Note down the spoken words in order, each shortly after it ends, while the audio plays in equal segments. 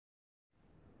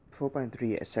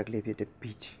4.3 ရဲ့အဆက်ကလေးဖြစ်တဲ့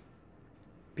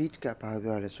beat ကဘာ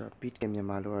ပြောရလဲဆိုတော့ beat ကမြန်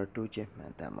မာလိုတော့တိုးချင်မှ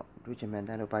န်တမ်းပေါ့တိုးချင်မှန်တ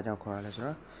မ်းလို့ဘာကြောင့်ခေါ်ရလဲဆို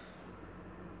တော့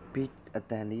beat အ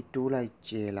တန်လေးတိုးလိုက်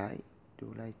ကျဲလိုက်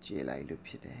လို့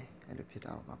ဖြစ်တယ်အဲ့လိုဖြစ်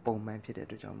တာပေါ့ပုံမှန်ဖြစ်တဲ့အ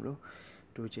တွက်ကြောင့်မလို့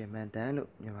တိုးချင်မှန်တမ်းလို့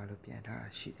မြန်မာလိုပြန်ထားတာ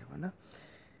ရှိတယ်ပေါ့နော်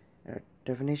အဲ့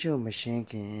definition ကိုမရှင်း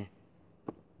ခင်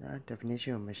နော်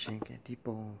definition ကိုမရှင်းခင်ဒီ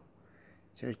ပုံ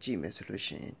ကျတော့ကြည့်မယ်ဆိုလို့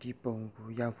ရှိရင်ဒီပုံကို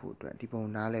ရောက်ဖို့အတွက်ဒီပုံ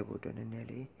နားလည်ဖို့အတွက်နည်းနည်း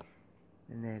လေး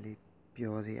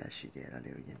ပြောစရာရှိတယ်အဲ့ဒါ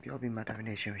လေးကိုရင်ပြောပြီးမှ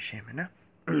definition ကိုရှင်းမယ်နော်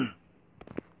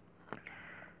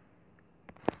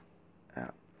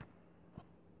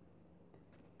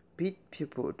beat ဖြစ်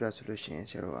ဖို့အတွက်ဆိုလို့ရှိရင်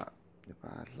ကျွန်တော်ကဒီ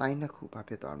ပါ line နှစ်ခုဘာ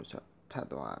ဖြစ်သွားလို့ဆိုတော့ထပ်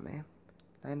သွားရမယ်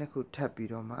line နှစ်ခုထပ်ပြီး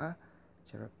တော့မှ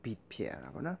ကျွန်တော် beat ဖြစ်ရတာ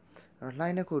ပေါ့နော်အဲ့တော့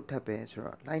line နှစ်ခုထပ်ပဲဆို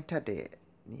တော့ line ထပ်တဲ့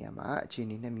နေရာမှာအခြေအ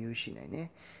နေနှစ်မျိုးရှိနိုင်တယ်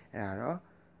အဲ့ဒါတော့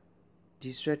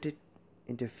distracted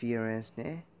interference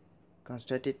နဲ့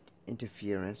constructed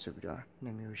interference ဆိုပြီးတော့နှ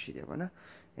စ်မျိုးရှိတယ်ပေါ့နော်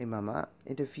အဲ့မှာ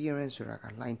interference ဆိုတာက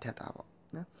line ထပ်တာပေါ့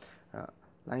နော်အဲ့တော့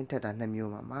line ထပ်တာနှစ်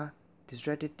မျိုးမှာ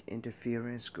distracted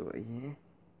interference ကိုအရင်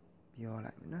ပြော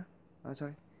လိုက်မယ်နော်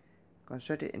sorry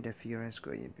constructed interference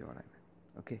ကိုအရင်ပြောလိုက်မယ်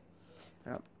okay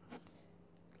အဲ့တော့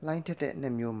line ထပ်တဲ့နှ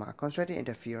စ်မျိုးမှာ constructed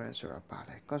interference ဆိုတာပါ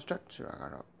လဲ construct ဆိုတာက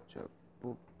တော့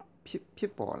ဖြ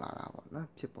စ်ပေါ်လာတာပေါ့နော်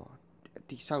ဖြစ်ပေါ်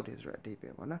တိဆောက်တယ်ဆိုတဲ့အဓိပ္ပာ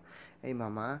ယ်ပေါ့နော်အဲ့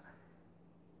မှာ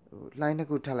line တစ်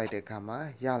ခုထပ်လိုက်တဲ့အခါမှာ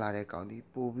ရလာတဲ့ကောင်ဒီ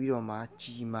ပို့ပြီးတော့မှ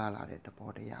ကြီးမားလာတဲ့သဘော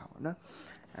တရားပေါ့နော်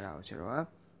အဲ့ဒါကိုကျွန်တော်က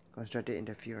constructed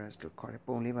interference လို့ခေါ်တယ်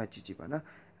ပုံလေးမှာကြည့်ပါနော်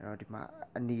အဲ့တော့ဒီမှာ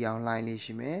အနီရောင် line လေး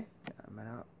ရှိမယ်အဲ့မှာ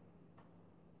တော့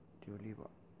ဒီလိုလေး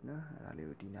ပေါ့နော်အဲ့ဒါလေး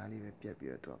ကိုဒီနားလေးပဲပြတ်ပြီး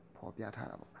တော့သူကဖော်ပြထား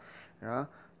တာပေါ့အဲ့တော့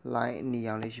line အနီ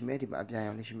ရောင်လေးရှိမယ်ဒီမှာအပြာ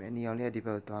ရောင်လေးရှိမယ်အနီရောင်လေးကဒီဘ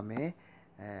က်ကိုသွားမယ်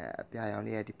အပြာရောင်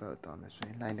လေးကဒီဘက်ကိုသွားမယ်ဆိုရ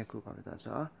င် line တစ်ခုပါပဲဆို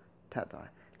တော့ထပ်သွားတ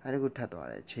ယ် line တစ်ခုထပ်သွား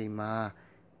တဲ့အချိန်မှာ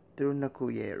သူတို့နှစ်ခု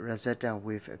ရဲ့ resultant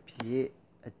wave အဖြစ်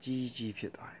အကြီးဖြ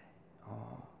စ်သွားတယ်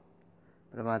။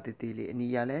ပထမတည်တည်လေးအ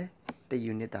နီးရလဲ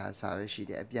1 unit သာစာပဲရှိ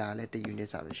တယ်အပြာလဲ1 unit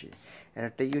စာပဲရှိတယ်။အဲ့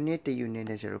တော့1 unit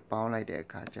နဲ့ကျတော့ပေါင်းလိုက်တဲ့အ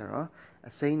ခါကျတော့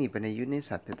အစိမ်းဒီဘယ်နှ unit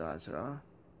စာဖြစ်သွားလဲဆိုတော့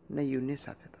2 unit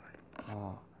စာဖြစ်သွားတယ်။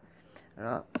အဲ့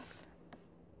တော့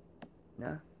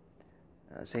နော်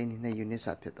အစိမ်းဒီ2 unit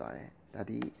စာဖြစ်သွားတယ်။ဒါ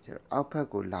ဒီကျတော့အောက်ဘက်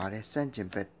ကိုလာတဲ့စန့်ကျင်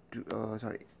ဘက်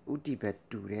sorry ဥတီဘက်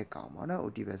တူတဲ့ကောင်ပေါ့နော်ဥ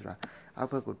တီဘက်ဆိုတာအော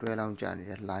က်ဘက်ကိုတွဲလောင်းကျနေ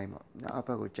တဲ့ line ပေါ့နော်အောက်ဘ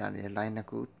က်ကိုကျနေတဲ့ line နှစ်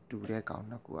ခုတူတဲ့ကောင်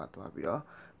နှစ်ခုကသွားပြီးတော့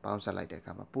ပေါင်းဆက်လိုက်တဲ့အ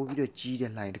ခါမှာပို့ပြီးတော့ကြီး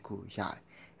တဲ့ line တစ်ခုရတယ်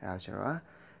အဲဒါဆိုတော့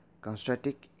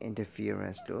constructed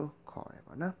interference လို့ခေါ်တယ်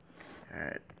ပေါ့နော်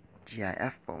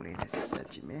GIF ပုံလေးနဲ့ဆက်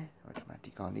ကြည့်မယ်ဟိုဒီမှာ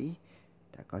ဒီကောင်ဒီ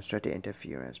ဒါ constructed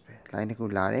interference ပဲ line တစ်ခု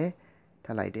လာတယ်ထ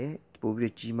ပ်လိုက်တယ်ပို့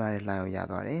ပြီးတော့ကြီးမားတဲ့ line ကိုရ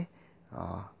သွားတယ်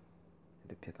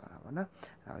ဒီဖြစ်သွားတာပေါ့နော်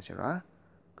အဲဒါဆိုတော့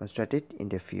constructed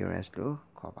interference လို့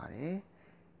ခေါ်ပါတယ်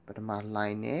ပထမ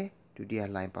line နဲ့ဒုတိယ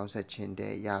line ပေါင်းဆက်ခြင်း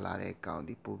တဲ့ရလာတဲ့ကောင်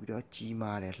ဒီပို့ပြီးတော့ကြီး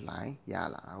မားတဲ့ line ရ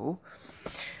လာတာကို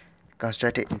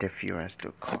constructed interference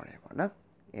လို့ခေါ်တယ်ပေါ့နော်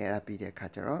အဲ့ဒါပြီးတဲ့အခါ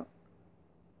ကျတော့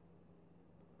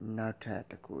နောက်ထပ်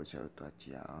တစ်ခုကျွန်တော်တို့ကြ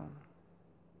ည့်အောင်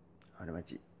ဟောဒီမှာ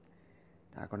ကြည့်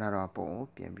ဒါခုနကတော့ပုံကို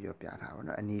ပြင်ပြီးတော့ပြထားပါ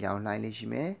တော့အနီရောင် line လေးရှိ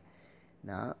မယ်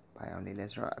နောက်ဘာရောင်လေးလဲ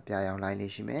ဆိုတော့အပြာရောင် line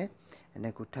လေးရှိမယ်အဲ့ဒါ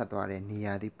ကိုထပ်သွားတဲ့နေ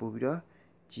ရာဒီပို့ပြီးတော့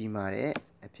ကြီးမားတဲ့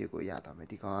အဖြစ်ကိုရသွားမယ်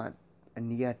ဒီကောင်ကအ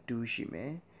နီးက2ရှိမ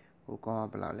ယ်ဟိုကောင်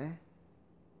ကဘယ်လောက်လဲ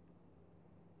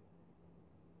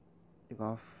ဒီကော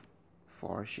င်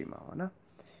4ရှိမှာပေါ့နော်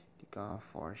ဒီကောင်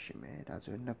4ရှိမယ်ဒါ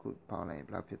ဆိုနှစ်ခုပေါင်းလိုက်ရင်ဘ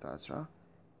ယ်လောက်ဖြစ်သွားဆိုတော့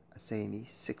အစိမ်းဒီ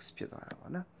6ဖြစ်သွားတာ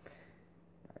ပေါ့နော်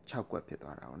6ကွက်ဖြစ်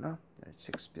သွားတာပေါ့နော်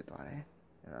6ဖြစ်သွားတယ်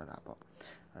အဲ့ဒါပေါ့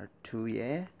2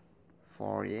ရဲ့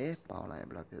4ရဲ့ပေါင်းလိုက်ရင်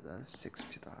ဘယ်လောက်ဖြစ်သွား6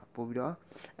ဖြစ်သွားတာပို့ပြီးတော့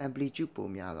amplitude ပို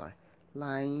များသွားတယ်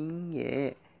line ရဲ့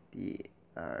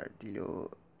ဒီလို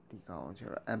ဒီကောင်ကိုကျွ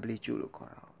န်တော် amplitude လို့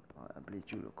ခေါ်တာ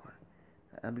amplitude လို့ခေါ်တယ်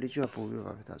amplitude ကပိုပြီး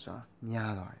တော့ဖြစ်သွားဆိုတော့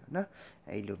များသွားတယ်နော်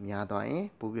အဲ့လိုများသွားရင်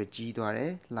ပိုပြီးတော့ကြီးသွားတ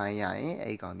ယ် line ရရင်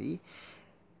အဲ့ကောင်ဒီ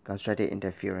constructed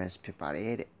interference ဖြစ်ပါတ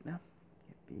ယ်တဲ့နော်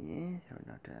ပြီးရင်ကျွန်တော်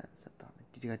နောက်ထပ်ဆက်သွားမယ်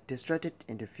ဒီက distracted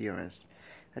interference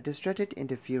distracted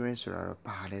interference ဆိုတာတော့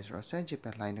ဘာလဲဆိုတော့စန့်ကျင်ဘ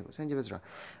က် line ကိုစန့်ကျင်ဘက်ဆိုတာ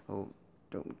ဟို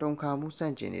တုံခါမှုစ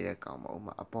န့်ကျင်နေတဲ့ကောင်ပေါ့ဥ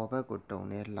မာအပေါ်ဘက်ကိုတုံ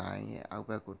တဲ့ line ရဲ့အောက်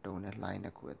ဘက်ကိုတုံတဲ့ line တ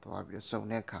စ်ခုပဲသွားပြီးတော့စုံ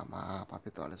တဲ့အခါမှာဘာဖြ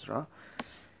စ်သွားလဲဆိုတော့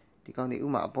ဒီကောင်ဒီဥ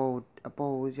မာအပေါ်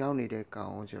ရောက်နေတဲ့ကော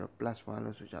င်ကိုကျွန်တော် +1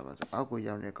 လို့ဆိုကြပါစို့အောက်ကို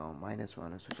ရောက်နေတဲ့ကောင် -1 လို့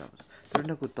ဆိုကြပါစို့သူတို့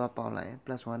နှစ်ခုသွားပေါင်းလိုက်ရင်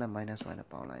 +1 နဲ့ -1 နဲ့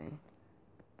ပေါင်းလိုက်ရင်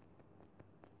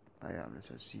ဘာရမလဲ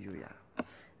ဆို0ရ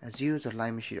0ဆို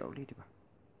line မရှိတော့ဘူးလေဒီမှာ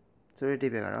ဆိုတဲ့ဒီ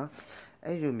ဘက်ကတော့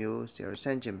အဲ့လိုမျိုးစ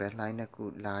န့်ကျင်ဘက် line တစ်ခု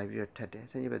လာပြီးတော့ထပ်တယ်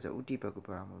စန့်ကျင်ဘက်ဆိုဥတီဘက်ကို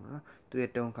ပြောတာမဟုတ်ဘူးနော်သူ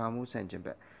ရဲ့တုံခါမှုစန့်ကျင်ဘ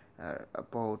က်အ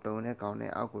ပေါ်တုံတဲ့ကောင်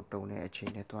နဲ့အောက်ကိုတုံတဲ့အချိ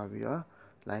န်နဲ့တွားပြီးတော့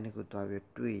line တစ်ခုတွားပြီး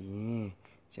တွေ့ရင်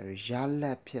ကျွန်တော်ရလ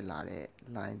က်ဖြစ်လာတဲ့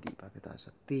line ဒီဘာဖြစ်သွား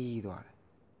ဆိုသေးသွားတယ်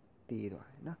သေးသွား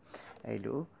တယ်နော်အဲ့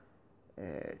လို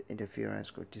interference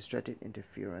ကို distracted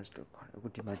interference လို့ခေါ်တယ်အခု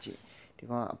ဒီမှာကြည့်ဒီ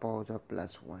ကောင်အပေါ်ဆို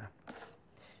 +1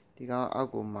 ဒီကောင်အောက်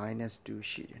ကို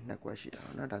 -2 ရှိတယ်နှစ်ကွက်ရှိတာ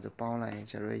เนาะဒါဆိုပေါင်းလိုက်ရင်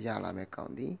ကျွန်တော်ရလာမယ့်ကော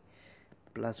င်ဒီ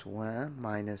 +1 -2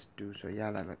 ဆိုရ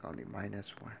လာမယ့်ကောင်ဒီ -1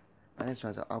 ဆို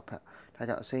အောက်ဖက်ဒါ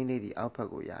ကြောင့်အစိမ်းလေးဒီအောက်ဖက်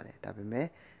ကိုရတယ်ဒါပေမဲ့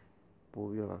ပို့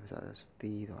ပြီးတော့ဆိုတော့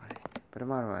သေးသွားတယ်ပထ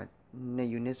မတော့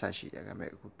2 unit စာရှိတယ်ဒါပေမဲ့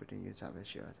အခု1 unit စာပဲ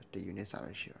ရှိရတာ1 unit စာ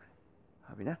ပဲရှိရတယ်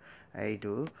ဟုတ်ပြီနော်အဲ့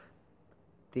ဒီ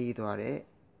သေးသွားတဲ့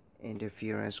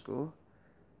interference ကို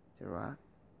ကျွန်တော်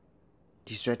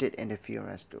distracted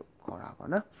interference လို့ခေါ်တာပေါ့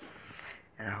နော်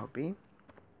အဲ့ဒါဟုတ်ပြီ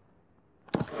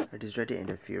distracted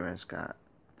interference က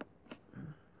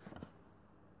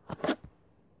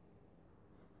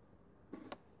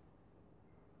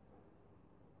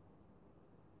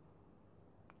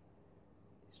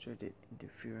distracted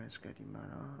interference ကဒီမှာ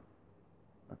တော့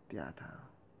မပြထား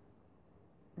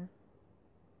နော်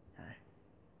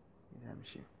အဲ့ဒါမ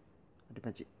ရှိဘူးဒီ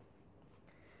မှာကြည့်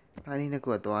လိုင်းလေးနှစ်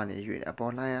ခုကသွားနေရွေ့တယ်အ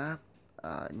ပေါ်လိုင်းက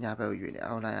ညာဘက်ကိုရွေ့တယ်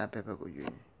အောက်လိုင်းကဘက်ကိုရွေ့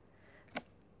တယ်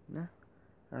နော်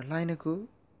အဲ့လိုင်းနှစ်ခု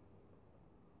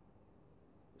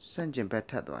စန့်ကျင်ဘက်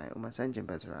ထပ်သွားရင်ဥမာစန့်ကျင်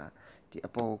ဘက်ဆိုတာဒီအ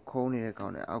ပေါ်ခုံးနေတဲ့ကော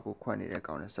င်နဲ့အောက်ကိုခွက်နေတဲ့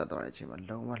ကောင်နဲ့ဆက်သွားတဲ့အချိန်မှာ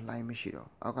လုံးဝလိုင်းမရှိတော့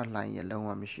အောက်ကလိုင်းရလုံးဝ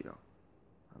မရှိတော့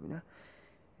ဟုတ်ပြီနော်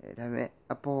အဲဒါပေမဲ့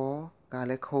အပေါ်က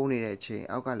လည်းခုံးနေတဲ့အချိန်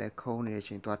အောက်ကလည်းခုံးနေတဲ့အ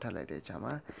ချိန်သွားထပ်လိုက်တဲ့အချိန်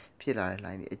မှာဖြစ်လာတဲ့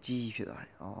လိုင်းတွေအကြီးဖြစ်သွားတ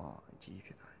ယ်အကြီးဖြ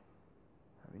စ်သွားတယ်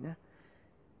ဟုတ်ပြီနော်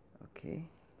Okay.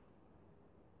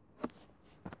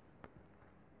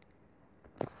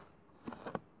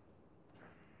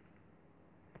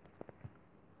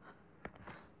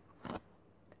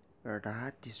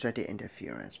 That distracted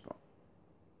interference ပေါ့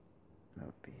ဟု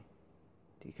တ်ပြီ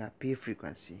ဒီက peak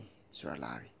frequency ဆိုတာ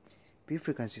လာပြီ peak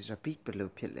frequency ဆိုတာ peak ဘယ်လို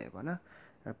ဖြစ်လဲပေါ့နော်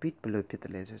အဲ့ peak ဘယ်လိုဖြစ်တ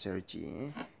ယ်လဲဆိုတော့ကြည့်ရင်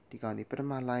ဒီကောင်ဒီပထ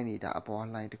မ line နေတာအပေါ်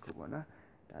line တစ်ခုပေါ့နော်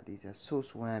ဒါဒီ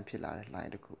source 1ဖြစ်လာတဲ့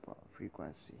line တစ်ခုပေါ့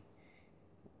frequency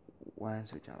 1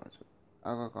ဆိုကြပါစို့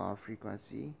အောက်ကကောင်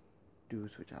frequency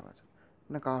 2ဆိုကြပါစို့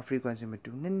နှစ်ကောင် frequency မ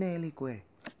တူနည်းနည်းလေးကွဲ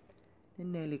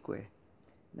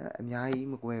နော်အများကြီး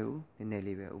မကွဲဘူးနည်းနည်း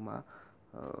လေးပဲဥမာ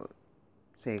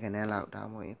10ခန်းလောက်ဒါ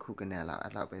မှမဟုတ်ရင်ခုခန်းလောက်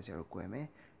အဲ့လောက်ပဲဆိုတော့ကွဲမယ်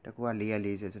တကူက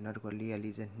440ဆိုနောက်တစ်ခု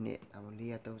442ဒါမှမဟုတ်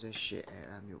438အဲ့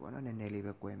ဒါမျိုးပေါ့နော်နည်းနည်းလေး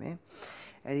ပဲကွဲမယ်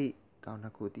အဲ့ဒီကောင်နှ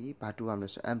စ်ခုဒီဘာတူရမလဲ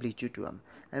ဆို amplitude တူရမယ်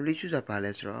amplitude ဆိုတာဘာ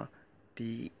လဲဆိုတော့ဒီ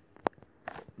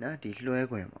နော်ဒီလွှဲ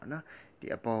ခွင်ပေါ့နော်ဒီ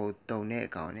အပေါ်ကိုတုံတဲ့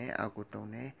အကောင်နဲ့အောက်ကိုတုံ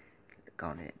တဲ့အကော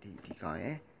င်နဲ့ဒီကောင်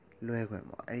ရဲ့လွှဲခွင်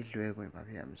ပေါ့အဲ့ဒီလွှဲခွင်ဘာ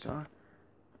ဖြစ်ရမလဲဆိုတော့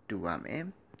တူရမယ်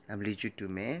amplitude တူ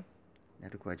မယ်နော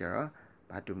က်တစ်ခုကကျတော့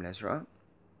ဘာတူမလဲဆိုတော့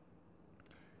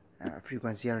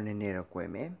frequency ကတော့နည်းနည်းတော့ကွဲ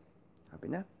မယ်ဟုတ်ပြီ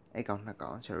နော်အဲ့ကောင်နှစ်ကော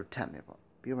င်ကျွန်တော်ထပ်မယ်ပေါ့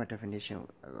ပြီးတော့မှ definition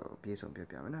ကိုပြေဆုံးပြော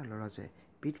ပြမယ်နော်လောလောဆယ်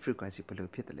beat frequency ဘယ်လို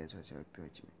ဖြစ်တယ်လဲဆိုတော့ပြော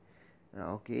ကြည့်မယ်အဲ့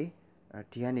တော့ okay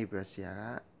ဒီကနေပြီးတော့ဆရာက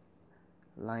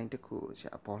line တစ်ခုဆ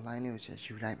ရာအပေါ် line လေးကိုဆရာ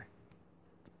ယူလိုက်မယ်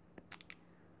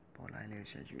ပေါ် line လေးကို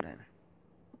ဆရာယူလိုက်မယ်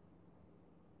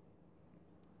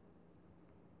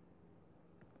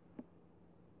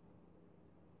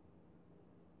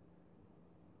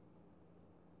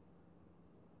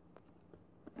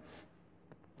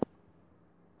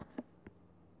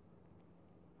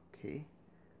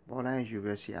ပေါ်လိုင်းယူ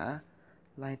ပြီးဆရာ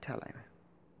line ထပ်လိုက်မယ်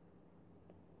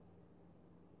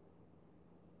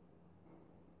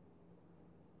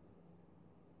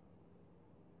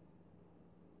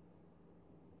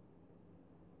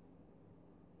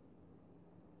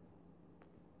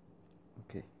โอ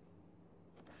เค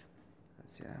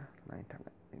ဆရာ line ထပ်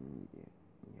လိုက်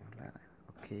လိုက်โ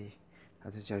อเคဒါ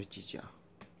ဆိုဆရာကြည့်ကြအောင်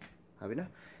ဟုတ်ပြီ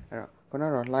နော်အဲ့တော့ခုနက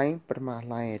တော့ line ပထမ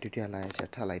line ရဲ့ဒုတိယ line ဆရာ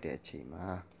ထပ်လိုက်တဲ့အချိန်မှာ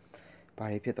ဘာ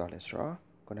တွေဖြစ်သွားလဲဆိုတော့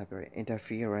ခုနပြောတဲ့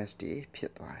interference တွေဖြ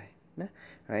စ်သွားတယ်နော်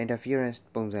အဲ့ interference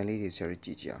ပုံစံလေးတွေဆိုတော့ကြ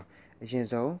ည့်ကြအောင်အရင်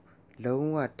ဆုံးလုံး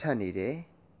ဝထပ်နေတဲ့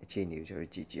အခြေအနေကိုဆို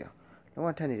တော့ကြည့်ကြအောင်လုံးဝ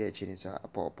ထပ်နေတဲ့အခြေအနေဆိုတာအ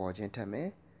ပေါ်ချင်းထပ်မယ်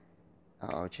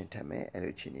အောက်ချင်းထပ်မယ်အဲ့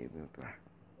လိုအခြေအနေမျိုးပြောတာ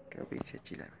ကဲပြီးချက်ကြ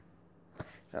ည့်လိုက်မယ်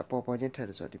အဲ့အပေါ်ချင်းထပ်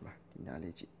တယ်ဆိုတော့ဒီမှာဒီနား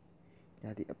လေးကြည့်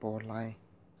ညာဒီအပေါ် line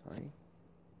sorry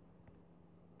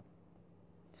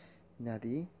ညာ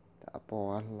ဒီအ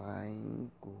ပေါ် line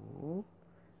ကို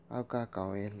အောက်ကကော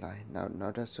င်ရဲ့ line နော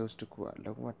က်တဲ့ source တစ်ခုက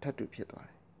လုံးဝထပ်တူဖြစ်သွား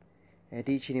တယ်အဲ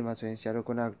ဒီအခြေအနေမှာဆိုရင်ဆရာတို့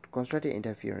က constructed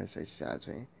interference ဆရာ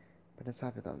ဆိုရင်ဘယ်နှစ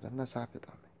ဖြစ်သွားမလဲနှစ်စဖြစ်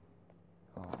သွားမယ်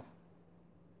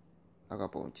အောက်က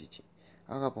ပုံကြည့်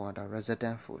အောက်ကပုံကဒါ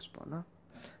resistant force ပေါ့နော်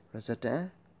resistant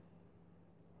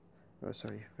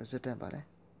ပါလေ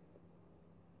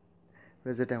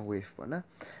resistant wave ပေါ့နော်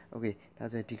okay ဒါ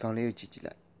ဆိုရင်ဒီကောင်လေးကိုကြည့်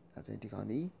လိုက်ဒါဆိုရင်ဒီကောင်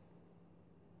ဒီ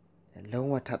လုံး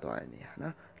ဝထပ်သွားတဲ့နေရာ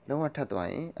နော်လုံးဝထပ်သွား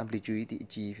ရင် amplitude ဒီအ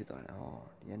ကြီးဖြစ်သွားတယ်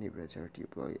ဒီကနေပြီးတော့ကျွန်တော်ဒီ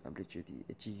ပေါ် amplitude ဒီ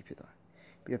အကြီးဖြစ်သွားတ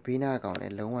ယ် ပြီးတော့ဘေးနားကောင်လ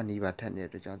ည်းလုံးဝနီးပါးထက်နေတဲ့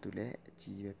အတွက်ကြောင့်သူလည်းအ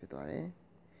ကြီးပဲဖြစ်သွားတယ်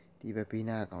ဒီဘက်ဘေး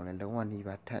နားကောင်လည်းလုံးဝနီး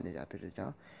ပါးထက်နေတာဖြစ်တဲ့ကြော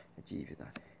င့်အကြီးဖြစ်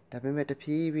သွားတယ်ဒါပေမဲ့တဖြ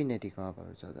ည်းဖြည်းနဲ့ဒီကောင်ကဘာ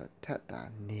လို့ဆိုတော့ထက်တာ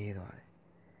နေသွားတယ်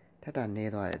ထက်တာနေ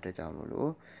သွားတဲ့အတွက်ကြောင့်မ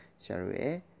လို့ဆရာတို့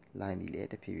ရဲ့ line ဒီလည်း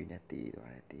တဖြည်းဖြည်းနဲ့တည်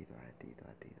သွားတယ်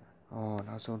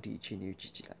နောက်ဆုံးဒီအခြေအနေ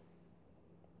ကိုကြည့်လိုက်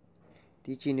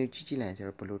ဒီအခြေအနေကိုကြည့်လိုက်ရင်ဆရာ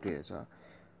တို့ဘယ်လိုတွေ့လဲဆိုတော့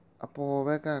အပေါ်ဘ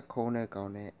က်ကခုံးတဲ့ကော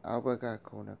င်နဲ့အောက်ဘက်က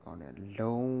ခုံးတဲ့ကောင်နဲ့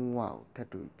လုံးဝထပ်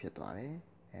တူဖြစ်သွားတယ်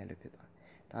အဲလိုဖြစ်သွားတယ်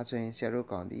ဒါဆိုရင်ဆရာတို့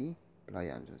ကောင်ဒီဘယ်လောက်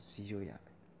ရမလဲဆို0ရမ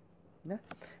ယ်နော်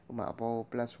ဥပမာအပေါ်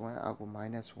 +1 အောက်ကို -1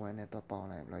 နဲ့တော့ပေါင်း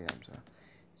လိုက်ဘယ်လောက်ရမလဲ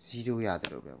ဆို0ရတ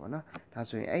ယ်လို့ပဲပေါ့နော်ဒါ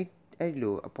ဆိုရင်အဲ့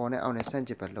လိုအပေါ်နဲ့အောက်နဲ့ဆန့်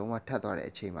ကျင်ဘက်လုံးဝထပ်သွားတဲ့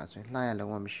အချိန်မှာဆိုရင်လှိုင်းရ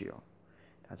လုံးဝမရှိတော့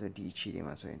ဒါဆိုဒီအခြေအနေ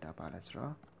မှာဆိုရင်ဒါပါလဲဆို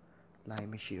တော့ line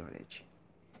မရှိတော့တဲ့အချိန်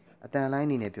အတန် line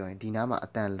အနေနဲ့ပြောရင်ဒီနားမှာအ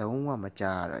တန်လုံးဝမ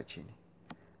ကြားရတော့အချိန်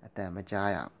အတန်မကြား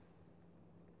ရအောင်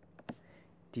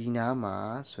ဒီနားမှာ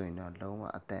ဆိုရင်တော့လုံးဝ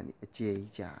အတန်ဒီအကျယ်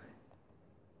ကြီးကြားတယ်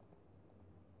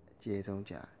အကျယ်ဆုံး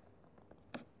ကြား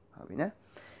ဟုတ်ပြီနော်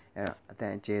အဲ့တော့အတ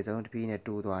န်အကျယ်ဆုံးတစ်ပြေးနဲ့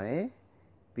တိုးသွားတယ်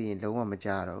ပြီးရင်လုံးဝမ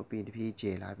ကြားတော့ပြီးရင်တစ်ပြေးကျ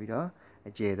ယ်လာပြီးတော့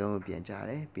အကျယ်ဆုံးကိုပြန်ကြား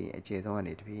တယ်ပြီးရင်အကျယ်ဆုံးက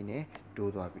နေတစ်ပြေးနဲ့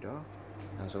တိုးသွားပြီးတော့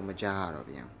နောက်ဆုံးမကြားရတော့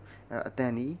ပြန်အဲ့တော့အတ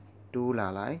န်ဒီတိုးလာ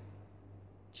လိုက်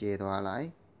ကျယ်သွားလိုက်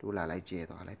တိုးလာလိုက်ကျယ်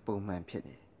သွားလိုက်ပုံမှန်ဖြစ်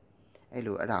နေတယ်အဲ့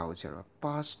လိုအဲ့ဒါကိုဆိုတော့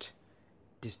past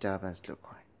disturbance လို့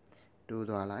ခေါ်တယ်တိုး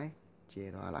သွားလိုက်ကျယ်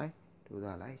သွားလိုက်တိုး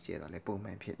သွားလိုက်ကျယ်သွားလိုက်ပုံမှ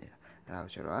န်ဖြစ်နေတာအဲ့ဒါ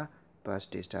ကိုဆိုတော့ past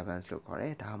disturbance လို့ခေါ်တ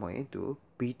ယ်ဒါမှမဟုတ်ရင်သူ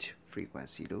beat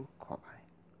frequency လို့ခေါ်ပါတယ်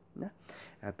နော်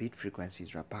အဲ့ beat frequency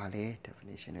ဆိုတာဘာလဲ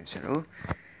definition ကိုဆိုတော့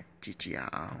ကြည့်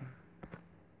အောင်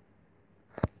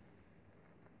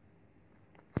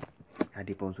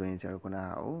ဒီပုံဆိုရင်ကျွန်တော်ခုနက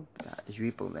အ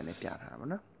ရွေးပုံစံနဲ့ပြထားတာ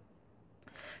ပေါ့နော်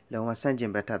လုံးဝဆန့်ကျ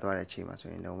င်ဘက်ထပ်သွားတဲ့အချိန်မှာဆို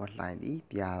ရင်လုံးဝလှိုင်းပြီး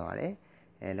ပြားသွားတယ်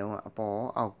လုံးဝအပေါ်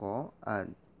အောက်ကော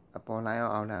အပေါ်လိုင်းအော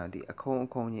င်အောက်လိုင်းအောင်ဒီအ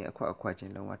ခုံချင်းအခွက်ချ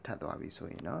င်းလုံးဝထပ်သွားပြီဆို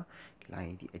ရင်တော့လို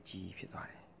င်းဒီအကြီးဖြစ်သွား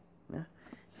တယ်နော်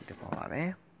ဒီတော့ပါပဲ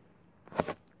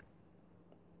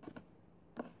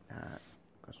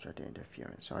constructed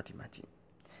interference ဆိုဒီမှာကြည့်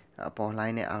အပေါ်လို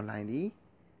င်းနဲ့အောက်လိုင်းဒီ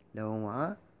လုံးဝ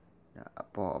အ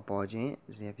ပေါ်ချင်း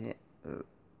ဒီဖြင့်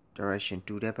direction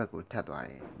 2တဲ့ဘက်ကိုထပ်သွားတ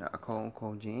ယ်။နောက်အခုံ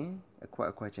ချင်းအ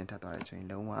ခွက်ချင်းထပ်သွားတယ်ဆိုရင်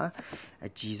လုံးဝအ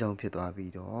ကြီးဆုံးဖြစ်သွား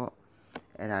ပြီးတော့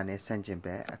အဲ့ဒါနဲ့ဆန့်ကျင်ဘ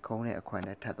က်အခုံးနဲ့အခွက်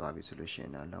နဲ့ထပ်သွားပြီဆိုလို့ရှိရ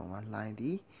င်တော့လုံးဝ line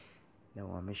ဒီလုံး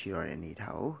ဝမရှိတော့တဲ့အနေ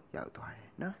ထားကိုရောက်သွားတ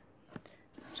ယ်နော်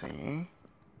။ဆိုရင်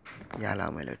ရလော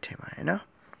က်မယ်လို့ထင်ပါတယ်နော်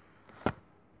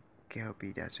။ကဲဟုတ်ပြီ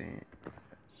ဒါဆိုရင်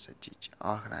စကြည့်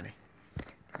ခဏလေး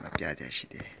ဒီမှာပြကြရှိ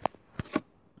သေးတယ်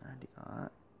။ဒီက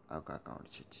အောက်ကကောင်တ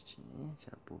စ်ချက်ကြည့်ချင်းကျွ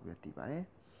န်တော်ပို့ပြီးတည်ပါတယ်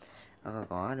အောက်က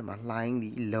ကောင်ကဒီမှာ line ဒီ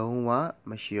လုံးဝ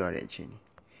မရှိရတဲ့အချိန်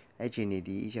အဲ့အချိန်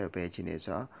ဒီကျွန်တော်ပဲအချိန်နေ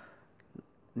ဆိုတော့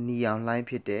နီအောင် line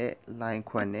ဖြစ်တဲ့ line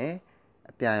ခွက်နဲ့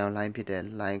အပြာရောင် line ဖြစ်တဲ့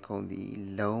line ခုံဒီ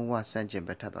လုံးဝဆန့်ကျင်ဘ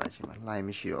က်ထပ်သွားတဲ့အချိန်မှာ line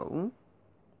မရှိတော့ဘူး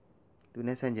သူ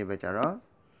နဲ့ဆန့်ကျင်ဘက်ကြတော့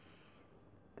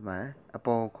ဒီမှာအ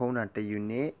ပေါ်ခုံးတာ1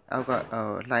 unit အောက်က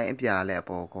line အပြာလည်းအ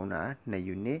ပေါ်ခုံးတာ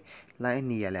2 unit line အ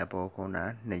နီရလည်းအပေါ်ခုံးတာ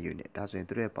2 unit ဒါဆိုရင်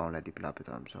သူတို့ရဲ့ပေါင်းလိုက်ဒီဘယ်လောက်ဖြစ်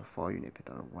သွားမလဲဆိုတော့4 unit ဖြစ်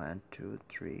သွား1 2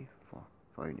 3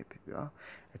 4 unit ဖြစ်ပြီးတော့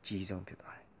အကြီးဆုံးဖြစ်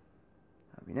သွားတယ်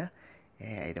ဟုတ်ပြီနော်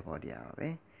အဲ့ဒီသဘောတရားပါပဲ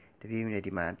တဖြည်းဖြည်းနဲ့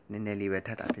ဒီမှာနည်းနည်းလေးပဲထ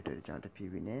ပ်တာဖြစ်တဲ့အကြောင်းတဖြည်း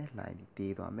ဖြည်းနဲ့ line ဒီ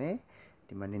တေးသွားမယ်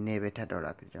ဒီမှာနည်းနည်းပဲထပ်တော့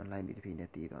တာဖြစ်တဲ့အကြောင်း line ဒီတဖြည်းနဲ့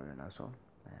တေးသွားမယ်နောက်ဆုံး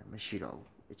မရှိတော့ဘူး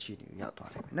အခြေအနေကိုရောက်သွား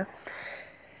တယ်နော်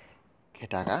ခေ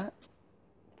တ္တက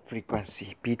frequency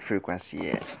beat frequency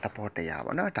ရဲ့သဘောတရား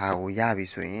ပေါ့နော်ဒါကိုရပြီ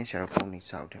ဆိုရင်ဆရာတို့ပုံနေ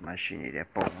စောက်ထဲမှာရှိနေတဲ့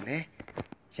ပုံလေး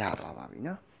ရသွားပါပြီ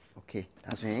နော် okay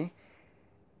ဒါဆိုရင်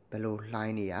ဘယ်လို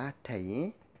line တွေကထပ်ရင်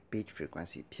beat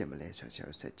frequency ဖြစ်မလဲဆိုတော့ဆရာ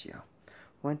တို့ဆက်ကြည့်အောင်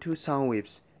one two sound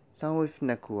waves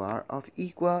နှစ်ခု are of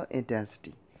equal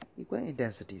intensity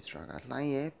ဆိုတာက line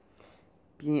ရဲ့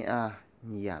ပြင်းအား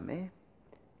ညီရမယ်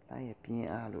line ရဲ့ပြင်း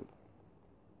အားလို့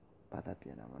ဘာသာပြ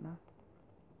န်တာပေါ့နော်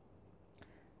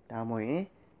ဒါမှမဟုတ်ရင်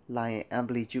line ရဲ့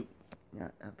amplitude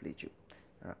အဲ့တော့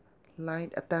line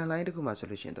အတန် line တစ်ခုမှာဆို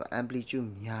လို့ရှိရင်သူ amplitude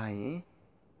များရင်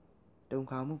တုံ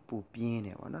ခါမှုပိုပြင်းတ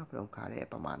ယ်ပေါ့နော်တုံခါတဲ့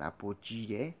ပမာဏပိုကြီး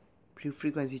တယ်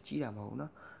frequency ကြီးတာမဟုတ်ဘူးเนา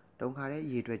ะတုံခါတဲ့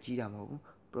ရေအတွက်ကြီးတာမဟုတ်ဘူး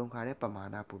တုံခါတဲ့ပမာ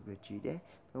ဏပိုပြီးကြီးတယ်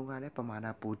တုံခါတဲ့ပမာဏ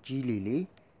ပိုကြီးလေ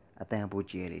အတန်ပို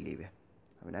ကျယ်လေပဲ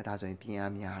ဟုတ်ပြီနော်ဒါဆိုရင်ပြင်း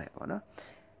အားများတယ်ပေါ့နော်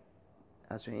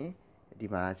အဲဆိုရင်ဒီ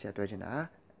မှာဆရာပြောချင်တာ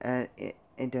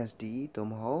intensity သို့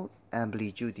မဟုတ်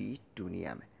amplitude ဒီတူနေရ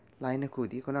မယ် line နှစ်ခု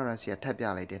ဒီခုနကဆရာထပ်ပြ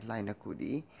လိုက်တဲ့ line နှစ်ခု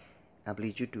ဒီ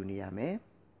amplitude တူနေရမယ်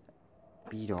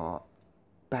ပြီးတော့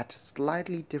but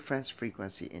slightly different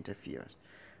frequency interferes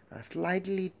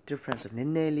slightly different ဆိုန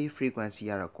ည်းနည်းလေး frequency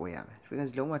ကတော့ကိုရမယ်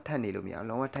frequency လုံးဝထပ်နေလို့မရအောင်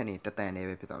လုံးဝထပ်နေတတန်နေ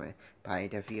ပဲဖြစ်သွားမယ်ဘာ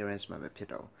interference မှာပဲဖြစ်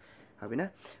တော့ဟုတ်ပြီ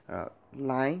နော်အဲ့တော့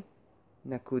line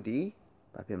နှစ်ခုဒီ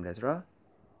ဘာဖြစ်မလဲဆိုတော့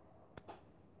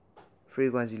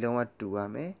frequency လုံးဝတူရ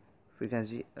မယ်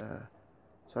frequency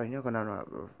sorry နော်ကတော့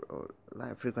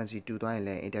frequency တူသွားရင်လ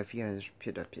ည်း interference ဖြ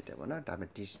စ်တယ်ပေါ့နော်ဒါပေမဲ့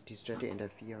distracted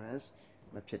interference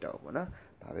မဖြစ်တော့ဘူးပေါ့နော်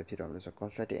ဘာပဲဖြစ်တော့မလို့ဆို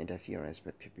constructed interference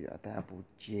ပဲဖြစ်ပြီးတော့အတန်းအပူ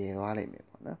ကျဲသွားလိမ့်မယ်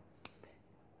ပေါ့နော်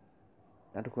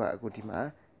နောက်တစ်ခုကအခုဒီမှာ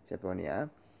ဆက်ပြောနေရ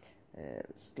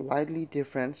slightly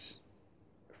different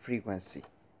frequency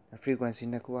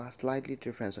နှစ်ခုက slightly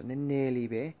different ဆိုနည်းနည်းလေး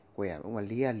ပဲကွဲရမယ်ဥပမာ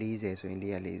440ဆိုရင်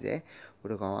440ဟို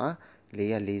တစ်ကောင်က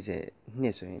440နှ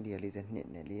စ်ဆိုရင်440နှစ်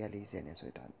နဲ့440နဲ့ဆိုရ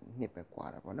င်ဒါနှစ်ပဲကွာ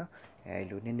တာပေါ့နော်အဲ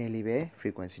လိုနည်းနည်းလေးပဲ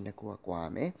frequency နှစ်ခုကကွာရ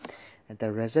မယ် the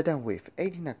resonant wave အဲ့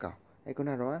ဒီနှစ်ကောင်အဲ့ခုန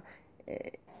ကတော့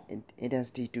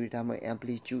intensity တူတာမှ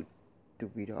amplitude တူ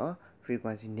ပြီးတော့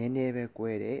frequency နည်းနည်းပဲ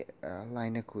ကွဲတဲ့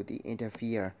line နှစ်ခုဒီ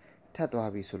interfere ထပ်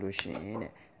သွားပြီဆိုလို့ရှိရင်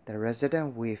တဲ့ the resonant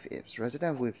wave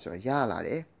ဆိုရလာ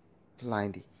တဲ့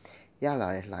line ဒီရလာ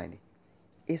တဲ့ line ဒီ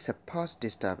is a pulse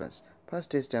disturbance ဆို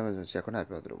ဆရာခုန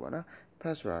ပြောသလိုပေါ့နော်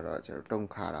pulse ဆိုတာတော့ကျွန်တော်တုံ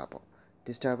ခါတာပေါ့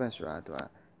disturbance ဆိုတာသူက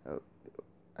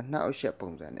အနှောက်အယှက်ပုံ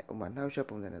စံနဲ့ဥပမာနှောက်အယှက်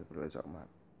ပုံစံနဲ့ဘယ်လိုလဲဆိုတော့ဥပမာ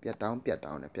ပြတ်တောင်းနဲ့ပြတ်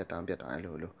တောင်းအဲ့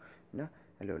လိုနော်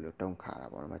အဲ့လိုတုံခါတာ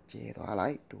ပေါ့နော်ကျဲသွားလို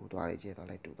က်တူသွားလိုက်ကျဲသွား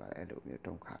လိုက်တူသွားလိုက်အဲ့လိုမျိုး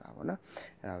တုံခါတာပေါ့နော်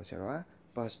အဲ့ဒါကိုကျွန်တော်က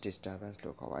pulse disturbance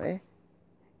လို့ခေါ်ပါတယ်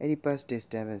အဲ့ဒီ pulse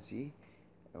disturbance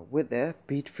with the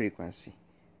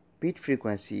beat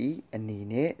frequency အနေ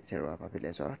နဲ့ကျွန်တော်ကဘာဖြစ်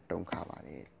လဲဆိုတော့တုံခါပါတ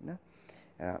ယ်နော်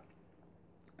အဲ့တော့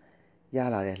ရ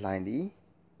လာတဲ့ line ဒီ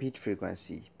beat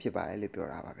frequency ဖြစ်ပါတယ်လို့ပြော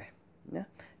တာပါပဲနော်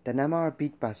the number of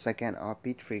beat per second or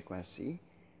beat frequency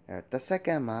တစ်စက္က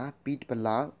န့်မှာ beat ဘယ်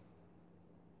လောက်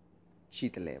ရှိ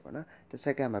တယ်လဲပေါ့နော်တစ်စ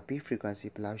က္ကန့်မှာ beat frequency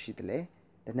ဘယ်လောက်ရှိတယ်လဲ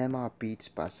the number of beats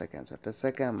per second ဆိုတော့တစ်စ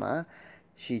က္ကန့်မှာ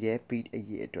ရှိတဲ့ beat အ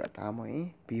ရေအတွက်ဒါမှမဟုတ်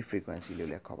beat frequency လို့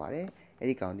လည်းခေါ်ပါတယ်အဲ့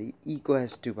ဒီကောင်ဒီ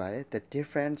equals to ပါတယ် the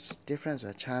difference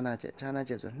ဆိုတာခြားနာချ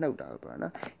က်ဆိုနှုတ်တာပေါ့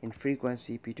နော် in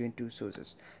frequency between two sources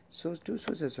two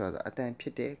sources ဆိုတာအတန်ဖြ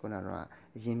စ်တဲ့ခုနက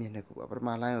အရင်းမြစ်နှစ်ခုပေါ့ပထမ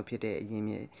line ကိုဖြစ်တဲ့အရင်း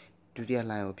မြစ်ဒုတိယ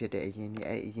line ကိုဖြစ်တဲ့အရင်းမြစ်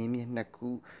အဲ့အရင်းမြစ်နှစ်ခု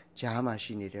ကြားမှာ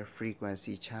ရှိနေတဲ့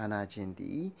frequency ခြားနာခြင်း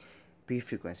ဒီ beat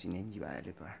frequency နဲ့ညီပါတယ်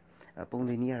လို့ပြောတာပုံ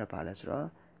လေးနည်းကတော့ဘာလဲဆိုတော့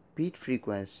beat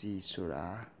frequency ဆိုတာ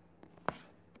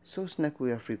source နှစ်ခု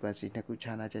ရဲ့ frequency နှစ်ခု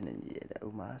ခြားနာချက်နဲ့ညီရတယ်ဥ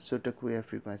ပမာ source တစ်ခုရဲ့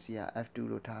frequency က f2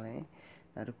 လို့ထားလိုက်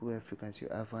နောက်တစ်ခုရဲ့ frequency ကို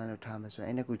f1 လို့ထားမယ်ဆိုရင်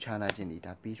အဲ့နှစ်ခုခြားနာခြင်းဒီ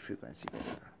ဒါ beat frequency ပဲ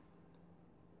ဆိုတာ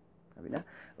ဟုတ်ပြီနော်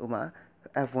ဥပမာ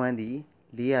f1 ဒီ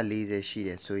440ရှိတ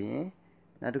ယ်ဆိုရင်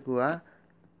နောက်တစ်ခုက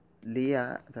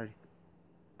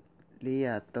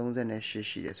438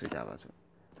ရှိတယ်ဆိုကြပါစို့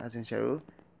ဒါဆိုရင်ဆရာတို့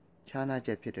ခြားနာချ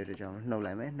က်ဖြစ်တဲ့အတွက်ကြောင့်နှုတ်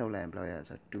လိုက်မယ်နှုတ်လိုက်ရင်ဘယ်လောက်ရလဲ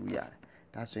ဆိုတော့2ရတယ်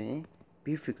ဒါဆိုရင်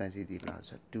beat frequency ဒီဘယ်လောက်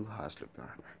ဆိုတော့2 hertz လို့ပြော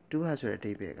တာ2 hertz ဆိုတဲ့အ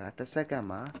ဓိပ္ပာယ်ကတစ်စက္ကန့်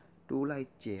မှာတိုးလိုက်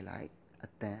ကျဲလိုက်အ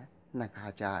တန်နှစ်ခါ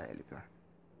ကြားရတယ်လို့ပြောတာ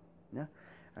နော်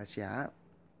အဲဆရာ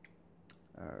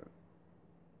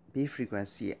beat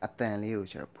frequency အတန်လေးကို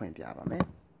ကျွန်တော်ဖွင့်ပြပါမယ်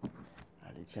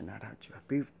အဲ့ဒီချက်နာထားကြည့်ပါ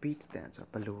beat တန်ဆို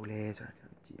ဘယ်လိုလဲဆိုတာကျွ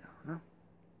န်တော်ကြည့်အောင်နော်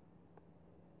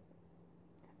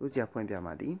ဥကြဖွင့်ပြ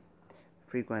မှာဒီ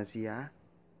frequency က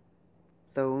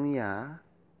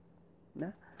300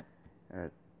နော်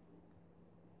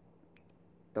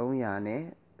300နဲ့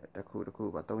တခု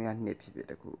ပေါ့302ဖြစ်ဖြစ်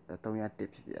တခု301ဖြစ်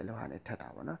ဖြစ်အလောဟာနဲ့ထပ်တာ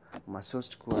ပေါ့နော်ဟိုမှာ source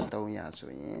တစ်ခုက300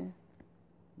ဆိုရင်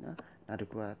နော်နောက်တစ်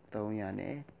ခုက300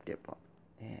နဲ့1ပေါ့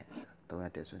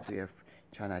301ဆိုရင်သူရဲ့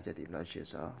channel ချက်ဒီဘယ်လောက်ရှိ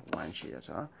ဆို1ရှိရ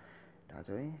ဆိုဒါ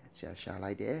ဆိုရင်ရှာ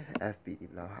လိုက်တယ် FB ဒီ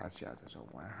ဘယ်လောက်ဟာရှာဆို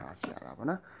1 hertz ရှာတာပေါ့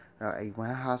နော်အဲ့တော့အဲ့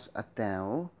1 hertz အတန်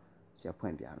ကိုဆရာဖွ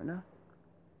င့်ပြမယ်နော်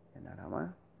ညနာတော့မှာ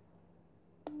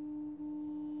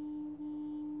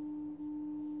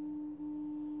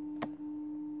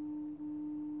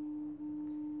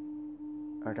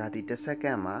အဲ့ဒါဒီတစ်စက္က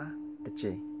န့်မှာတစ်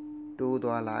ချိန်တိုး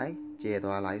သွားလိုက်ကျဲ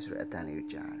သွားလိုက်ဆိုတဲ့အတန်လေးကို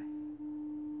ကြားတယ်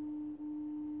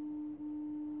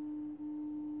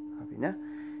ဟုတ်ပြီနော်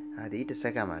အဲ့ဒီတစ်စ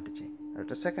က္ကန့်မှာတစ်ချိန်အဲ့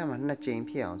တစ်စက္ကန့်မှာ2ချိန်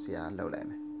ဖြစ်အောင်ဆရာလုပ်လိုက်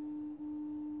မယ်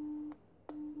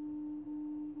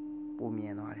ပိုမြ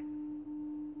င်သွားတယ်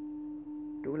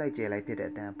တိုးလိုက်ကျဲလိုက်ဖြစ်တဲ့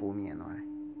အတန်ပိုမြင်သွားတယ်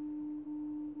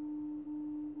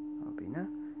ဟုတ်ပြီနော်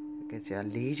ကဲဆရာ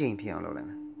4ချိန်ဖြစ်အောင်လုပ်လိုက်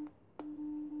မယ်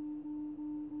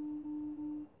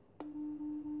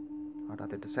ဒါ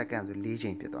တစ်စက္ကန့်ဆို4ချိ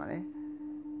န်ဖြစ်သွားတယ်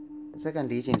တစ်စက္ကန့်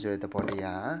4ချိန်ဆိုတဲ့သဘောတ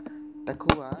ရားတစ်ခု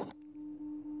က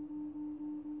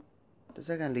တစ်စ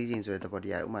က္ကန့်4ချိန်ဆိုတဲ့သဘောတ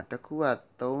ရားဥပမာတစ်ခုက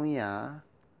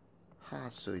300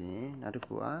 hertz ဆိုရင်နောက်တစ်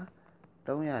ခုက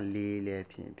304လည်း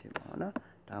ဖြစ်မှာပေါ့နော်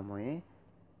ဒါမှမဟုတ်ရင်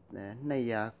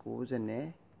296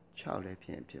လည်း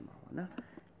ဖြစ်မှာပေါ့နော်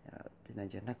အဲ့ပြင်နို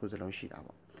င်ချက်နှစ်ခုစလုံးရှိတာ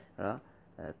ပေါ့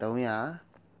အဲ့တော့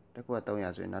300တစ်ခုက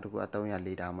300ဆိုရင်နောက်တစ်ခုက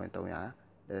304ဒါမှမဟုတ်300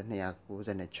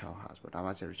 296 hertz ပေါ့ဒါမှ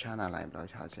ဆရာချာနာလိုက်ဘယ်လောက်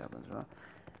hertz ရပါဆိုတော့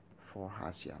4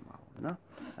 hertz ရမှာပေါ့နော်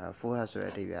4 hertz ဆို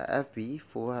တဲ့အဓိပ္ပာယ် FB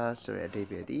 4 hertz ဆိုတဲ့အဓိပ္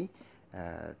ပာယ်ဒီ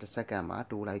တစ်စက္ကန့်မှာ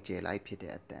တိုးလိုက်ကျဲလိုက်ဖြစ်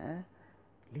တဲ့အတန်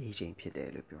4ချိန်ဖြစ်တယ်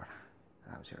လို့ပြောတာ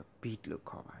အဲ့ဒါကိုဆိုတော့ beat လို့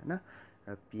ခေါ်ပါတယ်နော်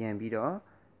အဲ့ပြန်ပြီးတော့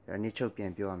နေ့ချုပ်ပြ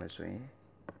န်ပြောရမယ်ဆိုရင်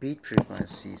beat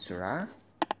frequency ဆိုတာ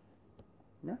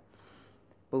နော်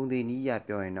ပုံသေးနည်းရ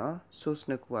ပြောရင်တော့ source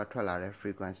နှစ်ခုကထွက်လာတဲ့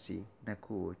frequency နှစ်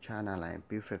ခုကိုခြားနာလိုက်ရင်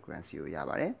beat frequency ကိုရ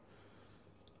ပါတယ်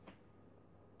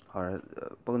ဟော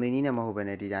ပုံသေးနည်းနဲ့မဟုတ်ဘဲ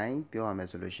နဲ့ဒီတိုင်းပြောရမယ်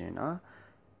ဆိုလို့ရှိရင်နော်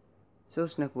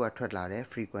source နှစ်ခုကထွက်လာတဲ့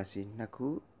frequency နှစ်ခု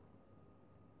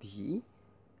ဒီ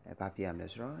ဘာဖြစ်ရမလဲ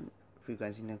ဆိုတော့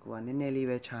frequency နှစ်ခုကနည်းနည်းလေး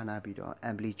ပဲခြားနာပြီးတော့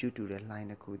amplitude တူတဲ့ line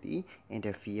နှစ်ခုဒီ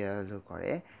interfere လို့ခေါ်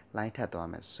တဲ့ line ထပ်သွား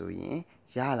မယ်ဆိုရင်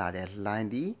ရလာတဲ့ line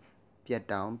ဒီပြတ်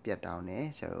တောင်းနဲ့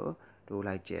ဆိုတော့တိုး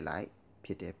လိုက်ကျဲလိုက်ဖြ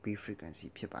စ်တဲ့ beat frequency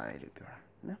ဖြစ်ပါတယ်လို့ပြောတာ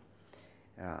နော်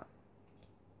အဲ့တော့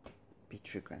beat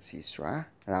frequency ဆိုတာ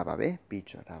အဲ့ဒါပါပဲ beat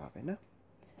ဆိုတာပါပဲနော်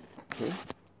okay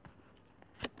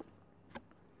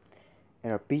အဲ့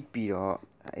တော့ beat ပြီးတော့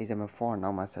example 4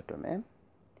နောက်မှဆက်တွေ့မယ်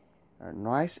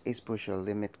noise exposure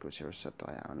limit ကိုဆက်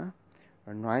သွားရအောင်နော်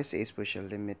noise exposure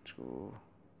limit ကို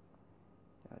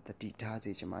တတိထား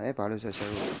စီချင်ပါတယ်ဘာလို့ဆို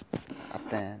တော့အ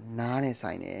တန်နားနဲ့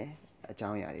ဆိုင်တယ်အကြော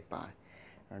င်းအရာတွေပါတယ်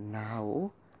နားကို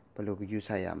ဘယ်လိုယူ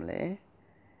ဆိုင်ရမလဲ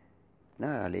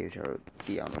နော်အဲ့ဒါလေးကိုကျွန်တော်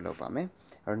သိအောင်လုပ်ပါမယ်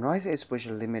noise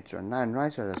exposure limit ဆိုတာ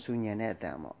noise ဆိုတာဆူညံတဲ့အတ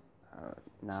န်ပေါ့